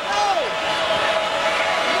line.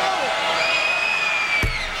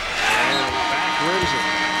 And back rims it.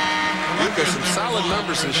 Yuka, some solid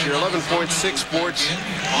numbers this year. 11.6 boards.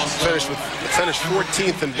 Finished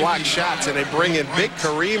 14th in block shots, and they bring in big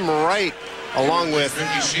Kareem Wright along with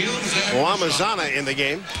Lamazana in the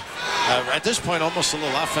game. At this point, almost a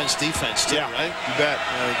little offense-defense, too, yeah, right? You bet.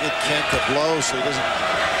 Get Kent to blow so he doesn't...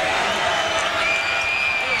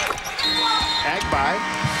 Agbai.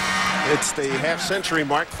 It's the half-century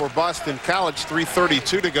mark for Boston College.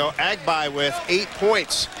 3:32 to go. Agbai with 8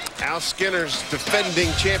 points. Al Skinner's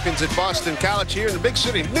defending champions at Boston College here in the big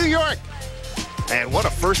city, New York. And what a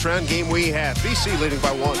first-round game we have. BC leading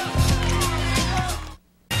by 1.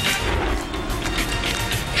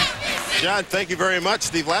 John, thank you very much.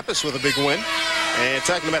 Steve Lapis with a big win. And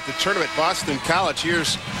talking about the tournament, Boston College,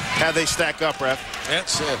 here's how they stack up, Ref.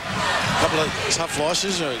 That's a couple of tough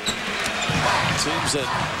losses. Teams that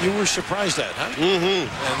you were surprised at, huh? Mm-hmm.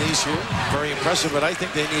 And these here, very impressive. But I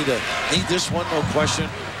think they need this one, no question.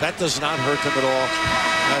 That does not hurt them at all.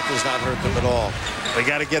 That does not hurt them at all. They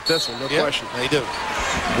got to get this one, no question. They do.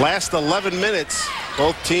 Last 11 minutes,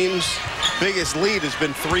 both teams' biggest lead has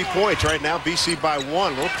been 3 points. Right now, BC by 1.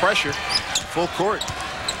 A little pressure. Full court.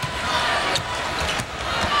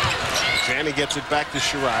 Zanny gets it back to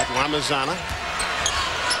Sherrod. Lamazana.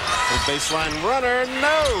 The baseline runner,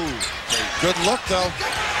 no. Good look, though.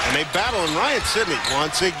 And they battle, and Ryan Sidney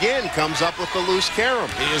once again comes up with the loose carom.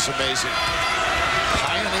 He is amazing.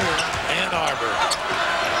 Pioneer, Ann Arbor.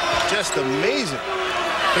 Just amazing.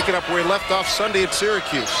 Picking up where he left off Sunday at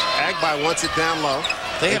Syracuse. Agbai wants it down low.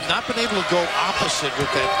 They have not been able to go opposite with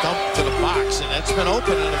that dump to the box, and it's been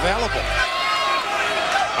open and available.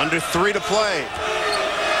 Under 3 to play.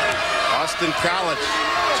 Boston College,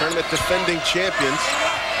 tournament defending champions.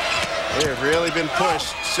 They have really been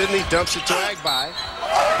pushed. Sidney dumps it to Agbai.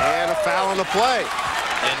 And a foul on the play.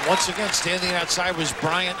 And once again, standing outside was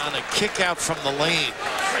Bryant on a kick out from the lane.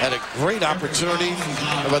 Had a great opportunity,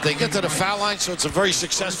 but they get to the foul line, so it's a very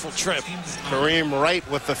successful trip. Kareem Wright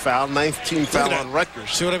with the foul, 9th team foul on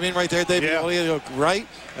Rutgers. See what I mean right there, David? Yeah. Right,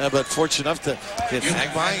 but fortunate enough to get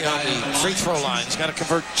Agbai on the free throw line. He's got to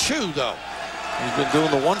convert 2, though. He's been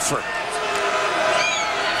doing the 1 for.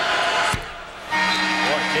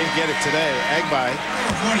 Can't get it today. Agbai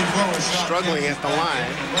struggling at the line.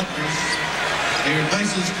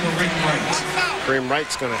 Kareem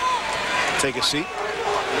Wright's going to take a seat.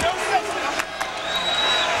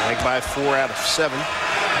 Agbai 4 out of 7.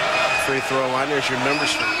 Free throw line. There's your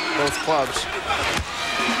numbers for both clubs.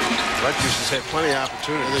 Rutgers has had plenty of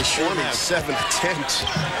opportunity. They sure have 7 attempts.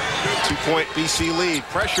 2-point BC lead.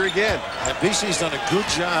 Pressure again. And BC's done a good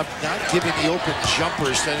job not giving the open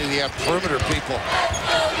jumpers to any of the perimeter people.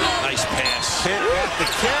 Nice pass. Can't get the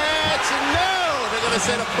catch, and no! They're going to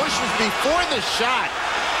say the push was before the shot.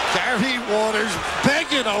 Gary Waters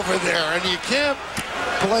begging over there, and you can't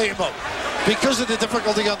blame him. Because of the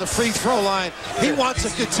difficulty on the free throw line, he wants a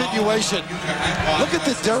continuation. Look at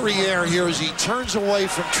the derriere here as he turns away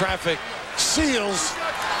from traffic. Seals.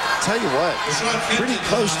 Tell you what, pretty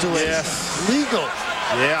close to it. Yes. Legal.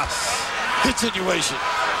 Yes. Continuation.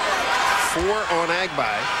 4 on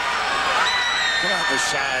Agbai. Come on,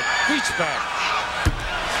 Rashad. Reach back.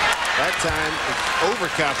 That time,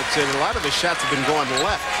 overcompensated. A lot of his shots have been going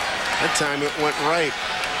left. That time, it went right.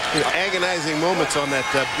 Agonizing moments on that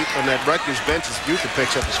Rutgers bench as Buca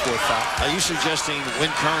picks up his 4th foul. Are you suggesting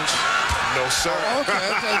wind currents? No, sir. Okay.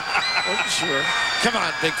 Sure. Come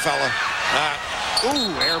on, big fella.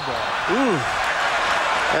 Ooh, air ball. Ooh.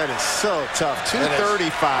 That is so tough. 235.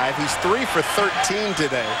 He's 3 for 13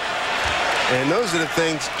 today. And those are the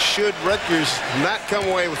things, should Rutgers not come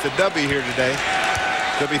away with the W here today,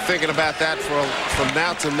 they'll be thinking about that from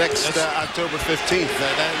now to next October 15th.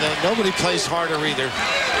 Nobody plays harder either,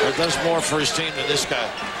 or does more for his team than this guy.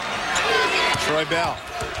 Troy Bell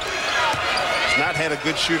has not had a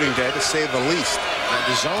good shooting day, to say the least. And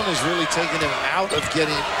the zone has really taken him out of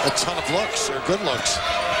getting a ton of looks, or good looks.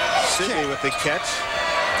 Sidney with the catch.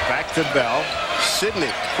 Back to Bell. Sidney,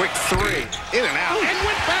 quick three. In and out. And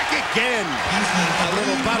went back again. A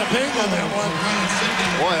little bada bing on that one.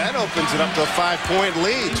 Boy, that opens it up to a 5-point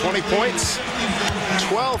lead. 20 points.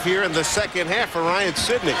 12 here in the second half for Ryan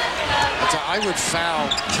Sidney. I would foul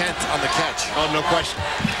Kent on the catch. Oh, no question.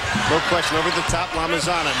 No question. Over the top,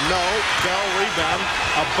 Lamazana. No. Bell rebound.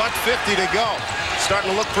 A $1:50 to go.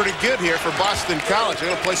 Starting to look pretty good here for Boston College. They're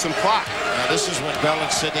going to play some clock. Now, this is when Bell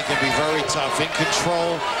and Sidney can be very tough. In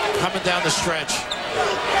control, coming down the stretch.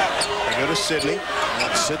 They go to Sidney.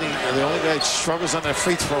 And Sidney, the only guy that struggles on that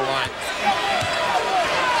free throw line.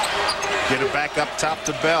 Get it back up top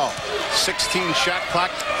to Bell. 16 shot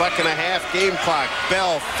clock, $1.50 game clock.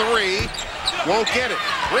 Bell, three. Won't get it.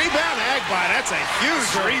 Rebound, Agbai. That's a huge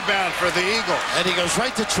rebound for the Eagles. And he goes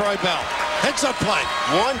right to Troy Bell. Heads up play.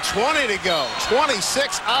 1:20 to go.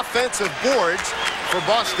 26 offensive boards for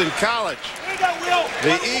Boston College.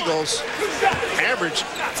 The Eagles average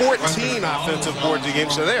 14 offensive boards a game,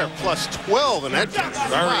 so they're plus 12 in that game.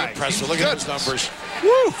 Very impressive. Look at those numbers.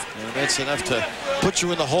 Woo! And that's enough to put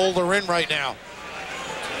you in the hole they're in right now.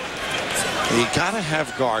 You got to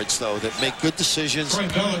have guards, though, that make good decisions.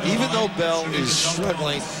 Even though Bell is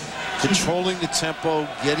struggling, controlling the tempo,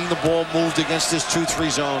 getting the ball moved against this 2-3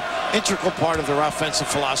 zone, integral part of their offensive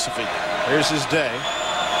philosophy. Here's his day.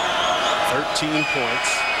 13 points.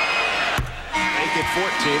 Make it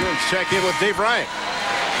 14. Let's check in with Dave Ryan.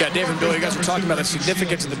 Yeah, Dave and Bill, you guys were talking about the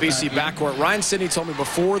significance of the BC backcourt. Ryan Sidney told me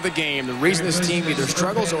before the game the reason this team either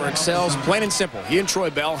struggles or excels, plain and simple. He and Troy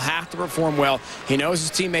Bell have to perform well. He knows his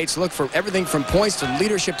teammates look for everything from points to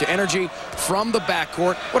leadership to energy from the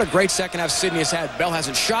backcourt. What a great second half Sidney has had. Bell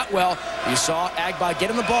hasn't shot well. You saw Agbai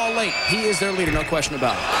getting the ball late. He is their leader, no question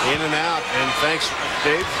about it. In and out, and thanks,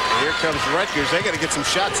 Dave. Here comes Rutgers. They got to get some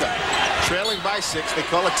shots up. Trailing by 6, they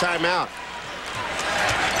call a timeout.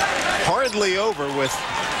 Hardly over with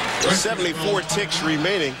 74 ticks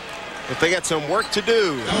remaining, but they got some work to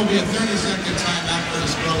do. That will be a 30-second timeout for the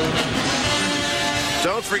Scarlet Knights.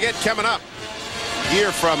 Don't forget, coming up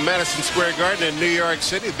here from Madison Square Garden in New York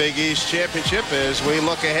City, Big East Championship, as we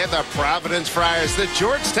look ahead, the Providence Friars, the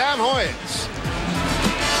Georgetown Hoyas.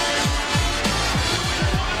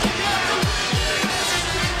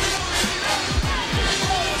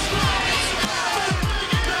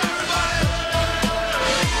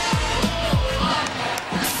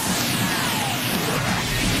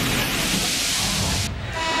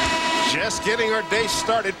 Just getting our day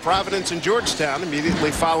started, Providence and Georgetown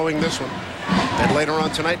immediately following this one. And later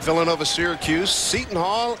on tonight, Villanova, Syracuse, Seton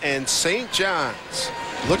Hall, and St. John's.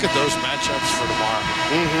 Look at those matchups for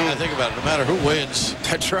tomorrow. I think about it, no matter who wins.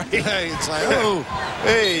 That's right. Hey, it's like, oh.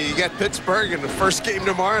 Hey, you got Pittsburgh in the first game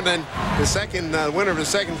tomorrow, and then the second winner of the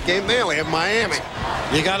second game, they only have Miami.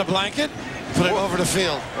 You got a blanket? Put it over the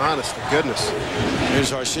field. Honest to goodness.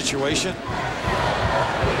 Here's our situation.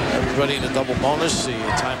 Everybody in a double bonus, the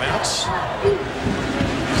timeouts.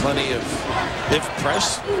 Plenty of if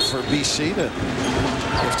press for BC to,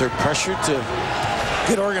 if they're pressured, to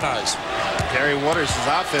get organized. Gary Waters'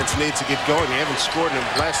 offense needs to get going. They haven't scored in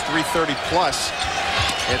the last 3:30 plus.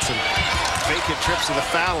 Had some vacant trips to the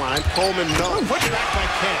foul line. Coleman, no. Push back by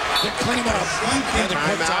Kent. They're cleaning up.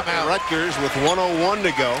 Timeout. Rutgers with 1:01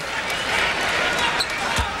 to go.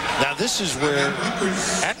 Now this is where,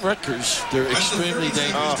 at Rutgers, they're extremely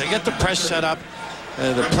dangerous. They get the press set up,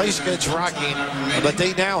 the place gets rocking, but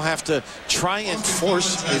they now have to try and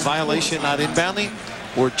force a violation on inbounding,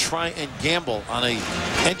 or try and gamble on a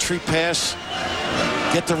entry pass,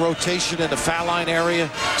 get the rotation in the foul line area,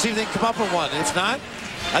 see if they can come up with one. If not,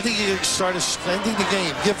 I think you start extending the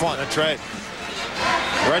game. Give one. That's right.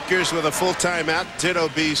 Rutgers with a full timeout. Ditto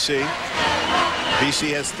BC.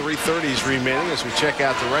 BC has 3:30s remaining as we check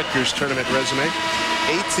out the Rutgers tournament resume.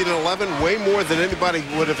 18-11, way more than anybody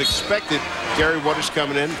would have expected. Gary Waters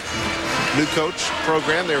coming in, new coach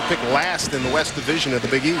program. They were picked last in the West Division of the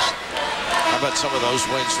Big East. How about some of those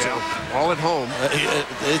wins too? Yeah, all at home.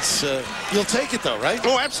 It's you'll take it though, right?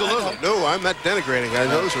 Oh, absolutely. No, I'm not denigrating.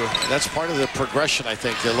 That's part of the progression, I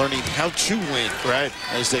think. They're learning how to win, right,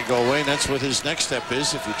 as they go away, and that's what his next step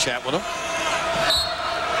is. If you chat with him.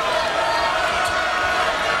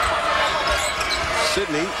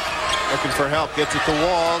 Sidney looking for help, gets at the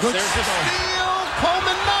walls. There's a steal.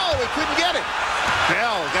 Coleman, no, he couldn't get it.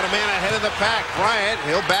 Bell got a man ahead of the pack. Bryant,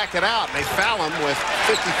 he'll back it out. They foul him with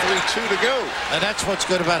 53-2 to go. And that's what's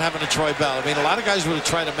good about having a Troy Bell. I mean, a lot of guys would have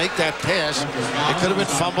tried to make that pass. It could have been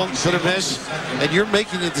fumbled, could have missed. And you're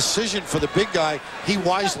making a decision for the big guy. He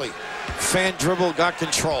wisely fan dribble, got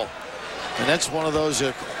control. And that's one of those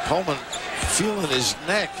Coleman feeling his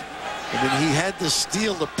neck. I mean, he had to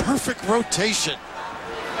steal the perfect rotation.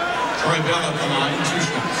 Troy Bell at the line, 2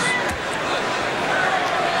 shots.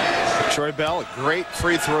 Troy Bell, a great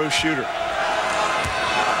free throw shooter.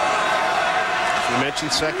 As we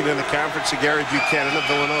mentioned, second in the conference to Gary Buchanan of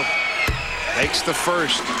Villanova. Makes the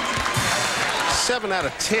first. 7 out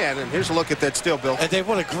of 10, and here's a look at that steal, Bill. And they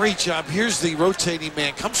won a great job. Here's the rotating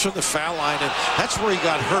man, comes from the foul line, and that's where he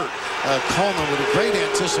got hurt. Coleman with a great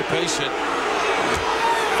anticipation.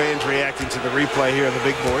 Fans reacting to the replay here on the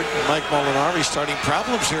big board. Mike Molinari starting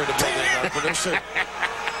problems here in the building, our producer.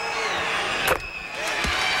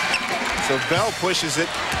 So Bell pushes it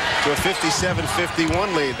to a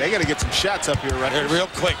 57-51 lead. They got to get some shots up here, right? Real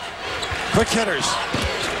quick. Quick hitters.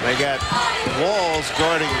 They got Walls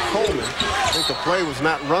guarding Coleman. I think the play was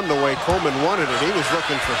not run the way Coleman wanted it. He was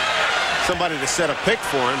looking for somebody to set a pick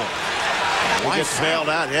for him. He gets bailed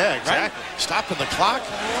out. Yeah, exactly. Right? Stopping the clock.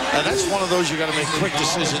 And that's one of those you got to make quick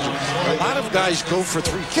decisions. A lot of guys go for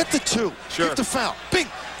 3. Get the 2. Sure. Get the foul. Bing.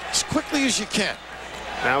 As quickly as you can.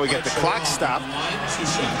 Now we get the clock stop.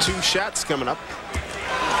 2 shots coming up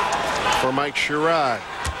for Mike Sherrod.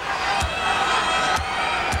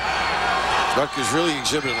 Rutgers really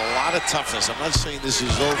exhibited a lot of toughness. I'm not saying this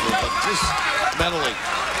is over, but just mentally.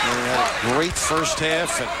 They had a great first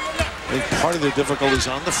half, and I think part of their difficulties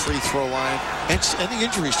on the free throw line, and the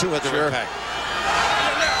injuries too had their impact.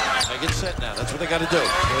 They get set now. That's what they got to do.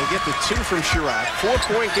 So they get the 2 from Sherrod.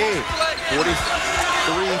 4-point game.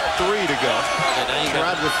 43-3 to go.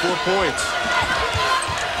 Sherrod with 4 points.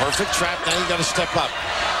 Perfect trap. Now you got to step up.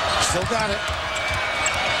 Still got it.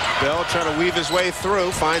 Bell trying to weave his way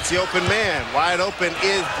through, finds the open man. Wide open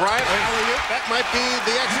is Bryant. That might be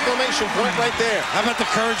the exclamation point right there. How about the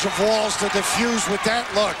courage of Walls to defuse with that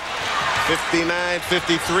look?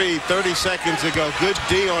 59-53, 30 seconds ago. Good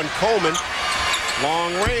D on Coleman.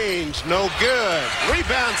 Long range, no good.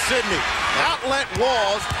 Rebound, Sidney. Outlet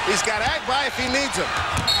Walls. He's got Agbai if he needs him.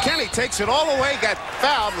 Kenny takes it all away, got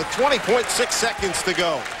fouled with 20.6 seconds to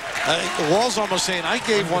go. Walls almost saying, I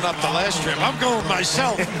gave one up the last trip. I'm going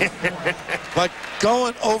myself. But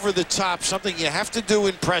going over the top, something you have to do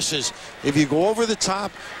in presses. If you go over the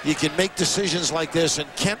top, you can make decisions like this. And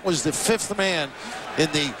Kent was the 5th man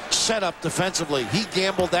in the setup defensively. He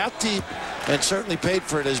gambled out deep and certainly paid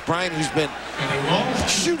for it, as Bryant, who's been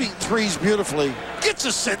shooting 3s beautifully, gets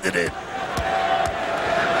us send it in.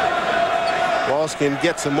 Walls can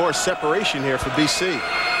get some more separation here for BC.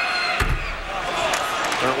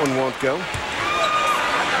 That one won't go.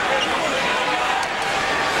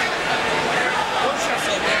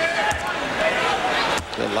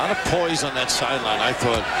 A lot of poise on that sideline, I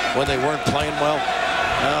thought, when they weren't playing well.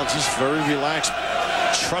 Well, just very relaxed,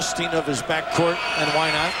 trusting of his backcourt, and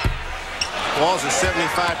why not? Walls a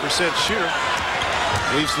 75% shooter.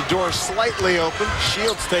 Leaves the door slightly open.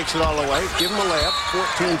 Shields takes it all away. Give him a layup.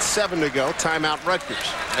 14-7 to go. Timeout Rutgers.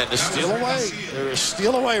 And the steal away. They're a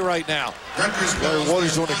steal away right now. The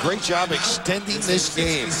Warriors doing a great job extending this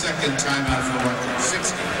game. 60-second timeout for Rutgers.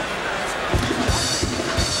 60.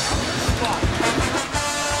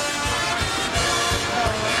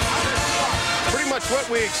 Pretty much what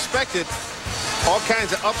we expected. All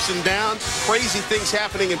kinds of ups and downs, crazy things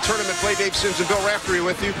happening in tournament play. Dave Sims and Bill Raftery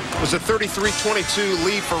with you. It was a 33-22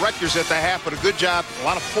 lead for Rutgers at the half, but a good job, a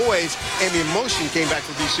lot of poise, and the emotion came back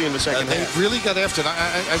for BC in the second half. They really got after it.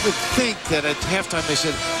 I would think that at halftime they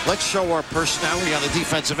said, let's show our personality on the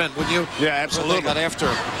defensive end, wouldn't you? Yeah, absolutely. They got after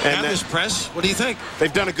it. And this press, what do you think?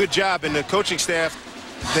 They've done a good job, and the coaching staff,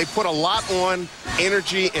 they put a lot on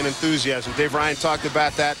energy and enthusiasm. Dave Ryan talked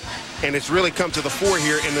about that. And it's really come to the fore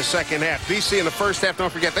here in the second half. BC in the first half, don't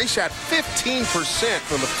forget, they shot 15%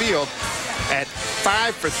 from the field at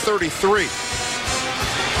 5 for 33.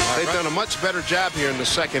 They've done a much better job here in the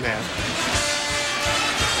second half.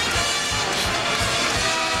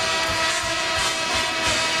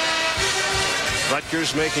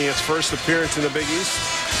 Rutgers making its first appearance in the Big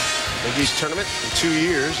East tournament in 2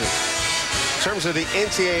 years. In terms of the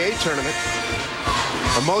NCAA tournament,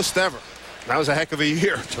 the most ever. That was a heck of a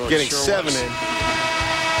year, getting 7 in.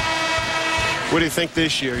 What do you think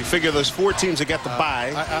this year? You figure those 4 teams that got the bye.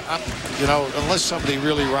 You know, unless somebody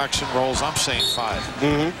really rocks and rolls, I'm saying 5.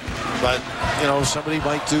 Mm-hmm. But, you know, somebody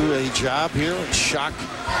might do a job here and shock.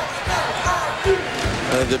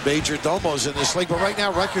 the major domos in this league. But right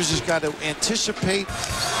now, Rutgers has got to anticipate,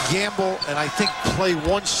 gamble, and I think play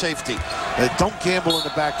one safety. Don't gamble in the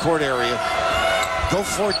backcourt area. Go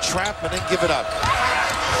for it, trap, and then give it up.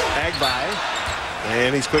 Agbai.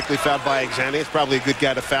 And he's quickly fouled by Exani. It's probably a good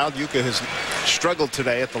guy to foul. Yuka has struggled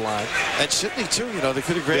today at the line. And Sidney, too. You know, they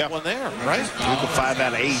could have grabbed one there, right? Yuka 5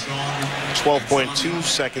 out of 8. 12.2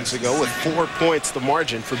 seconds ago with 4 points the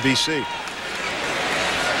margin for BC.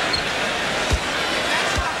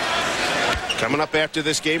 Coming up after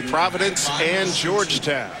this game, Providence and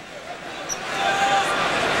Georgetown.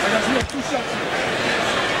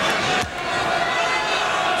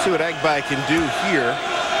 See what Agbai can do here.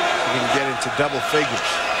 He can get into double figures.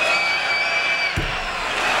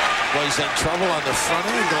 Well, he's in trouble on the front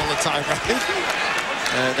end all the time, right?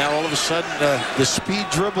 And now all of a sudden, the speed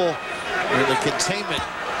dribble and the containment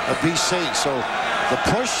of BC. So the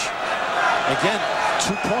push, again,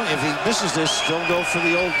 2 point. If he misses this, still go for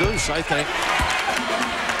the old deuce, I think.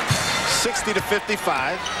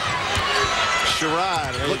 60-55.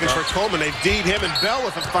 Sherrod looking for Coleman. They've D'd him and Bell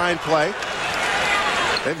with a fine play.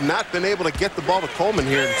 They've not been able to get the ball to Coleman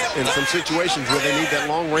here in some situations where they need that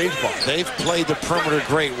long-range ball. They've played the perimeter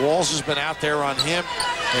great. Walls has been out there on him,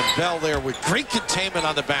 and Bell there with great containment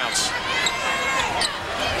on the bounce.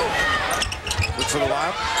 Look for the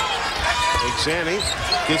lob. Exani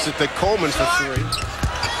gets it to Coleman for 3.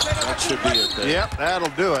 That should be it there. Yep,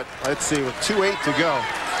 that'll do it. Let's see, with 2:08 to go.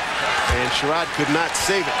 And Sherrod could not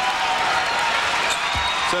save it.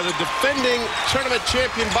 So the defending tournament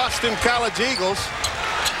champion Boston College Eagles,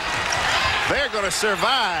 they're going to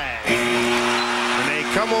survive. And they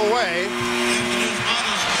come away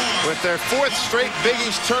with their 4th straight Big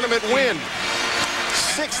East tournament win.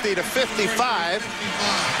 60-55,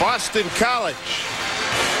 Boston College.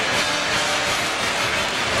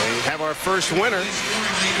 We have our first winner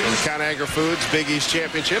in ConAgra Foods Big East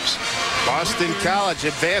Championships. Boston College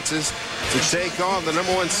advances to take on the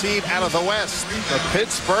 #1 seed out of the West, the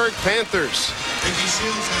Pittsburgh Panthers.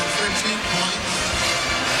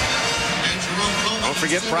 Don't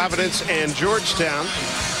forget Providence and Georgetown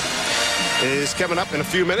is coming up in a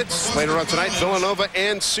few minutes. Later on tonight, Villanova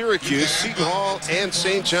and Syracuse, Seton Hall and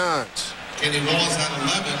St. John's.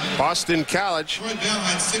 Boston College,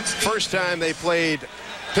 first time they played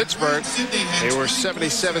Pittsburgh, they were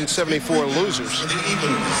 77-74 losers.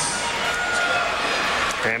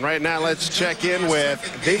 And right now, let's check in with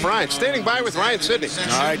Dave Ryan, standing by with Ryan Sidney.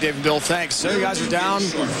 All right, Dave and Bill, thanks. So you guys are down.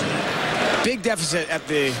 Big deficit at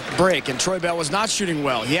the break, and Troy Bell was not shooting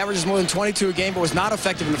well. He averages more than 22 a game, but was not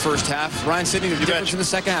effective in the first half. Ryan Sidney, the difference in the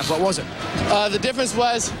second half, what was it? The difference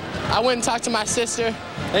was I went and talked to my sister,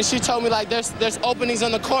 and she told me, like, there's openings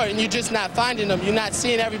on the court, and you're just not finding them. You're not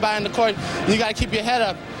seeing everybody on the court, and you got to keep your head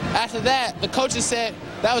up. After that, the coaches said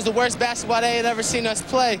that was the worst basketball they had ever seen us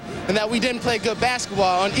play, and that we didn't play good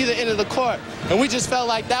basketball on either end of the court. And we just felt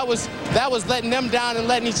like that was letting them down and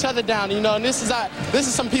letting each other down, you know. And this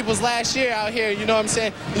is some people's last year out here, you know what I'm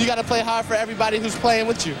saying? You got to play hard for everybody who's playing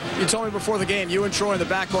with you. You told me before the game you and Troy in the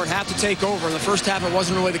backcourt have to take over. In the first half, it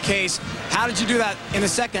wasn't really the case. How did you do that in the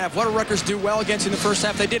second half? What did Rutgers do well against in the first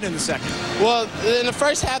half they did in the second? Well, in the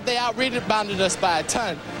first half, they out-rebounded us by a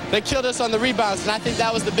ton. They killed us on the rebounds, and I think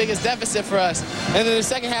that was the biggest deficit for us. And in the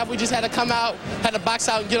second half, we just had to come out, had to box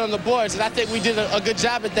out and get on the boards, and I think we did a good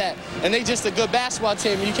job at that. And they just a good basketball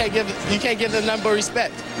team. You can't give them none but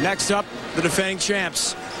respect. Next up, the defending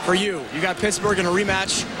champs. For you, you got Pittsburgh in a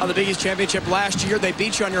rematch of the Big East Championship last year. They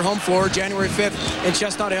beat you on your home floor January 5th in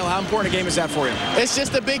Chestnut Hill. How important a game is that for you? It's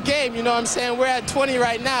just a big game, you know what I'm saying? We're at 20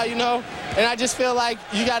 right now, you know, and I just feel like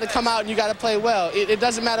you got to come out and you got to play well. It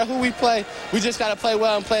doesn't matter who we play. We just got to play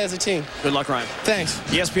well and play as a team. Good luck, Ryan. Thanks.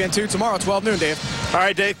 ESPN2 tomorrow, 12 noon, Dave. All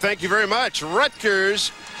right, Dave, thank you very much.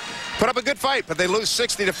 Rutgers put up a good fight, but they lose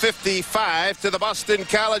 60-55 to the Boston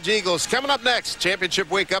College Eagles. Coming up next, Championship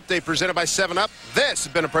Week update presented by 7-Up. This has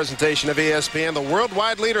been a presentation of ESPN, the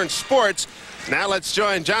worldwide leader in sports. Now let's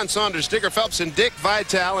join John Saunders, Digger Phelps, and Dick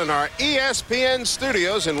Vitale in our ESPN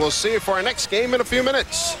studios, and we'll see you for our next game in a few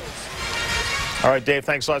minutes. All right, Dave,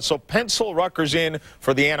 thanks a lot. So pencil Rutgers in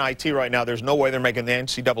for the NIT right now. There's no way they're making the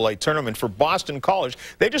NCAA tournament. For Boston College,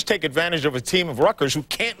 they just take advantage of a team of Rutgers who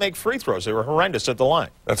can't make free throws. They were horrendous at the line.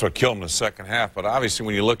 That's what killed them in the second half. But obviously,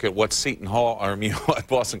 when you look at what Seton Hall, or what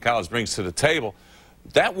Boston College brings to the table,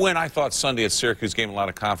 that win, I thought, Sunday at Syracuse gave them a lot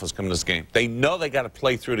of confidence coming to this game. They know they got to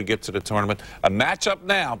play through to get to the tournament. A matchup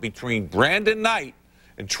now between Brandon Knight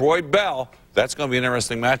and Troy Bell. That's going to be an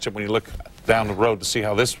interesting matchup when you look. down the road to see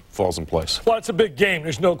how this falls in place. Well, it's a big game.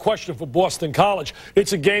 There's no question for Boston College.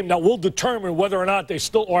 It's a game that will determine whether or not they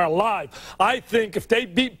still are alive. I think if they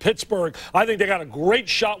beat Pittsburgh, I think they got a great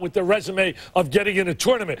shot with their resume of getting in a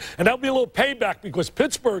tournament. And that'll be a little payback because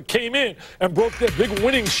Pittsburgh came in and broke their big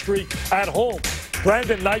winning streak at home.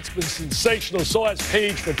 Brandon Knight's been sensational. So has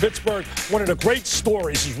Page for Pittsburgh. One of the great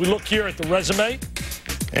stories as we look here at the resume.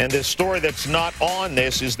 And the story that's not on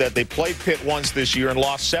this is that they played Pitt once this year and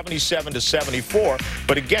lost 77-74.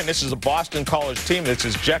 But again, this is a Boston College team that's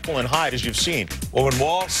as Jekyll and Hyde as you've seen. Well, when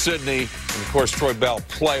Wall, Sidney, and of course Troy Bell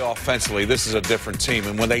play offensively, this is a different team.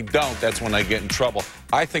 And when they don't, that's when they get in trouble.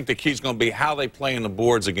 I think the key is going to be how they play in the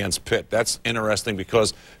boards against Pitt. That's interesting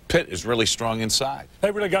because Pitt is really strong inside.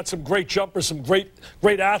 They really got some great jumpers, some great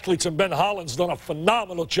athletes, and Ben Holland's done a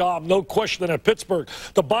phenomenal job, no question, at Pittsburgh.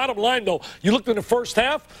 The bottom line, though, you looked in the first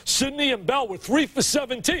half, Sidney and Bell were 3 for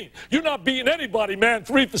 17. You're not beating anybody, man,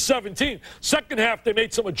 3 for 17. Second half, they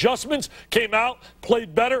made some adjustments, came out,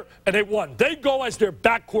 played better, and they won. They go as their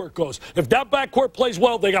backcourt goes. If that backcourt plays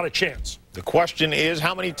well, they got a chance. The question is,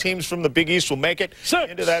 how many teams from the Big East will make it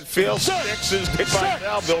into that field? Six is Dick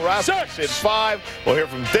Vitale. Bill Rasmus at 5. We'll hear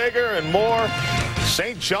from Digger and more.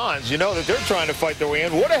 St. John's, you know that they're trying to fight their way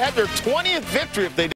in. Would have had their 20th victory if they